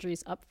your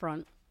boundaries up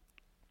front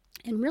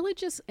and really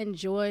just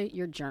enjoy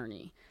your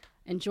journey.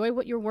 Enjoy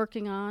what you're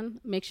working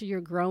on. Make sure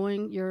you're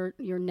growing your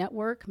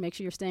network. Make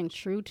sure you're staying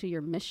true to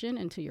your mission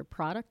and to your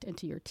product and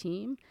to your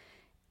team.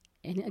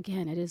 And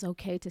again, it is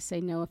okay to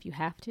say no if you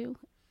have to.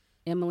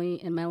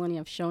 Emily and Melanie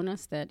have shown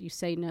us that you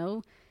say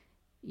no,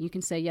 you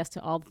can say yes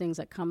to all the things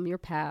that come your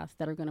path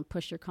that are going to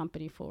push your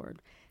company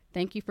forward.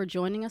 Thank you for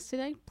joining us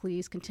today.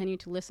 Please continue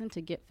to listen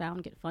to Get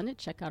Found, Get Funded.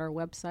 Check out our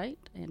website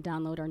and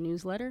download our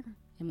newsletter,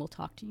 and we'll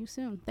talk to you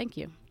soon. Thank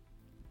you.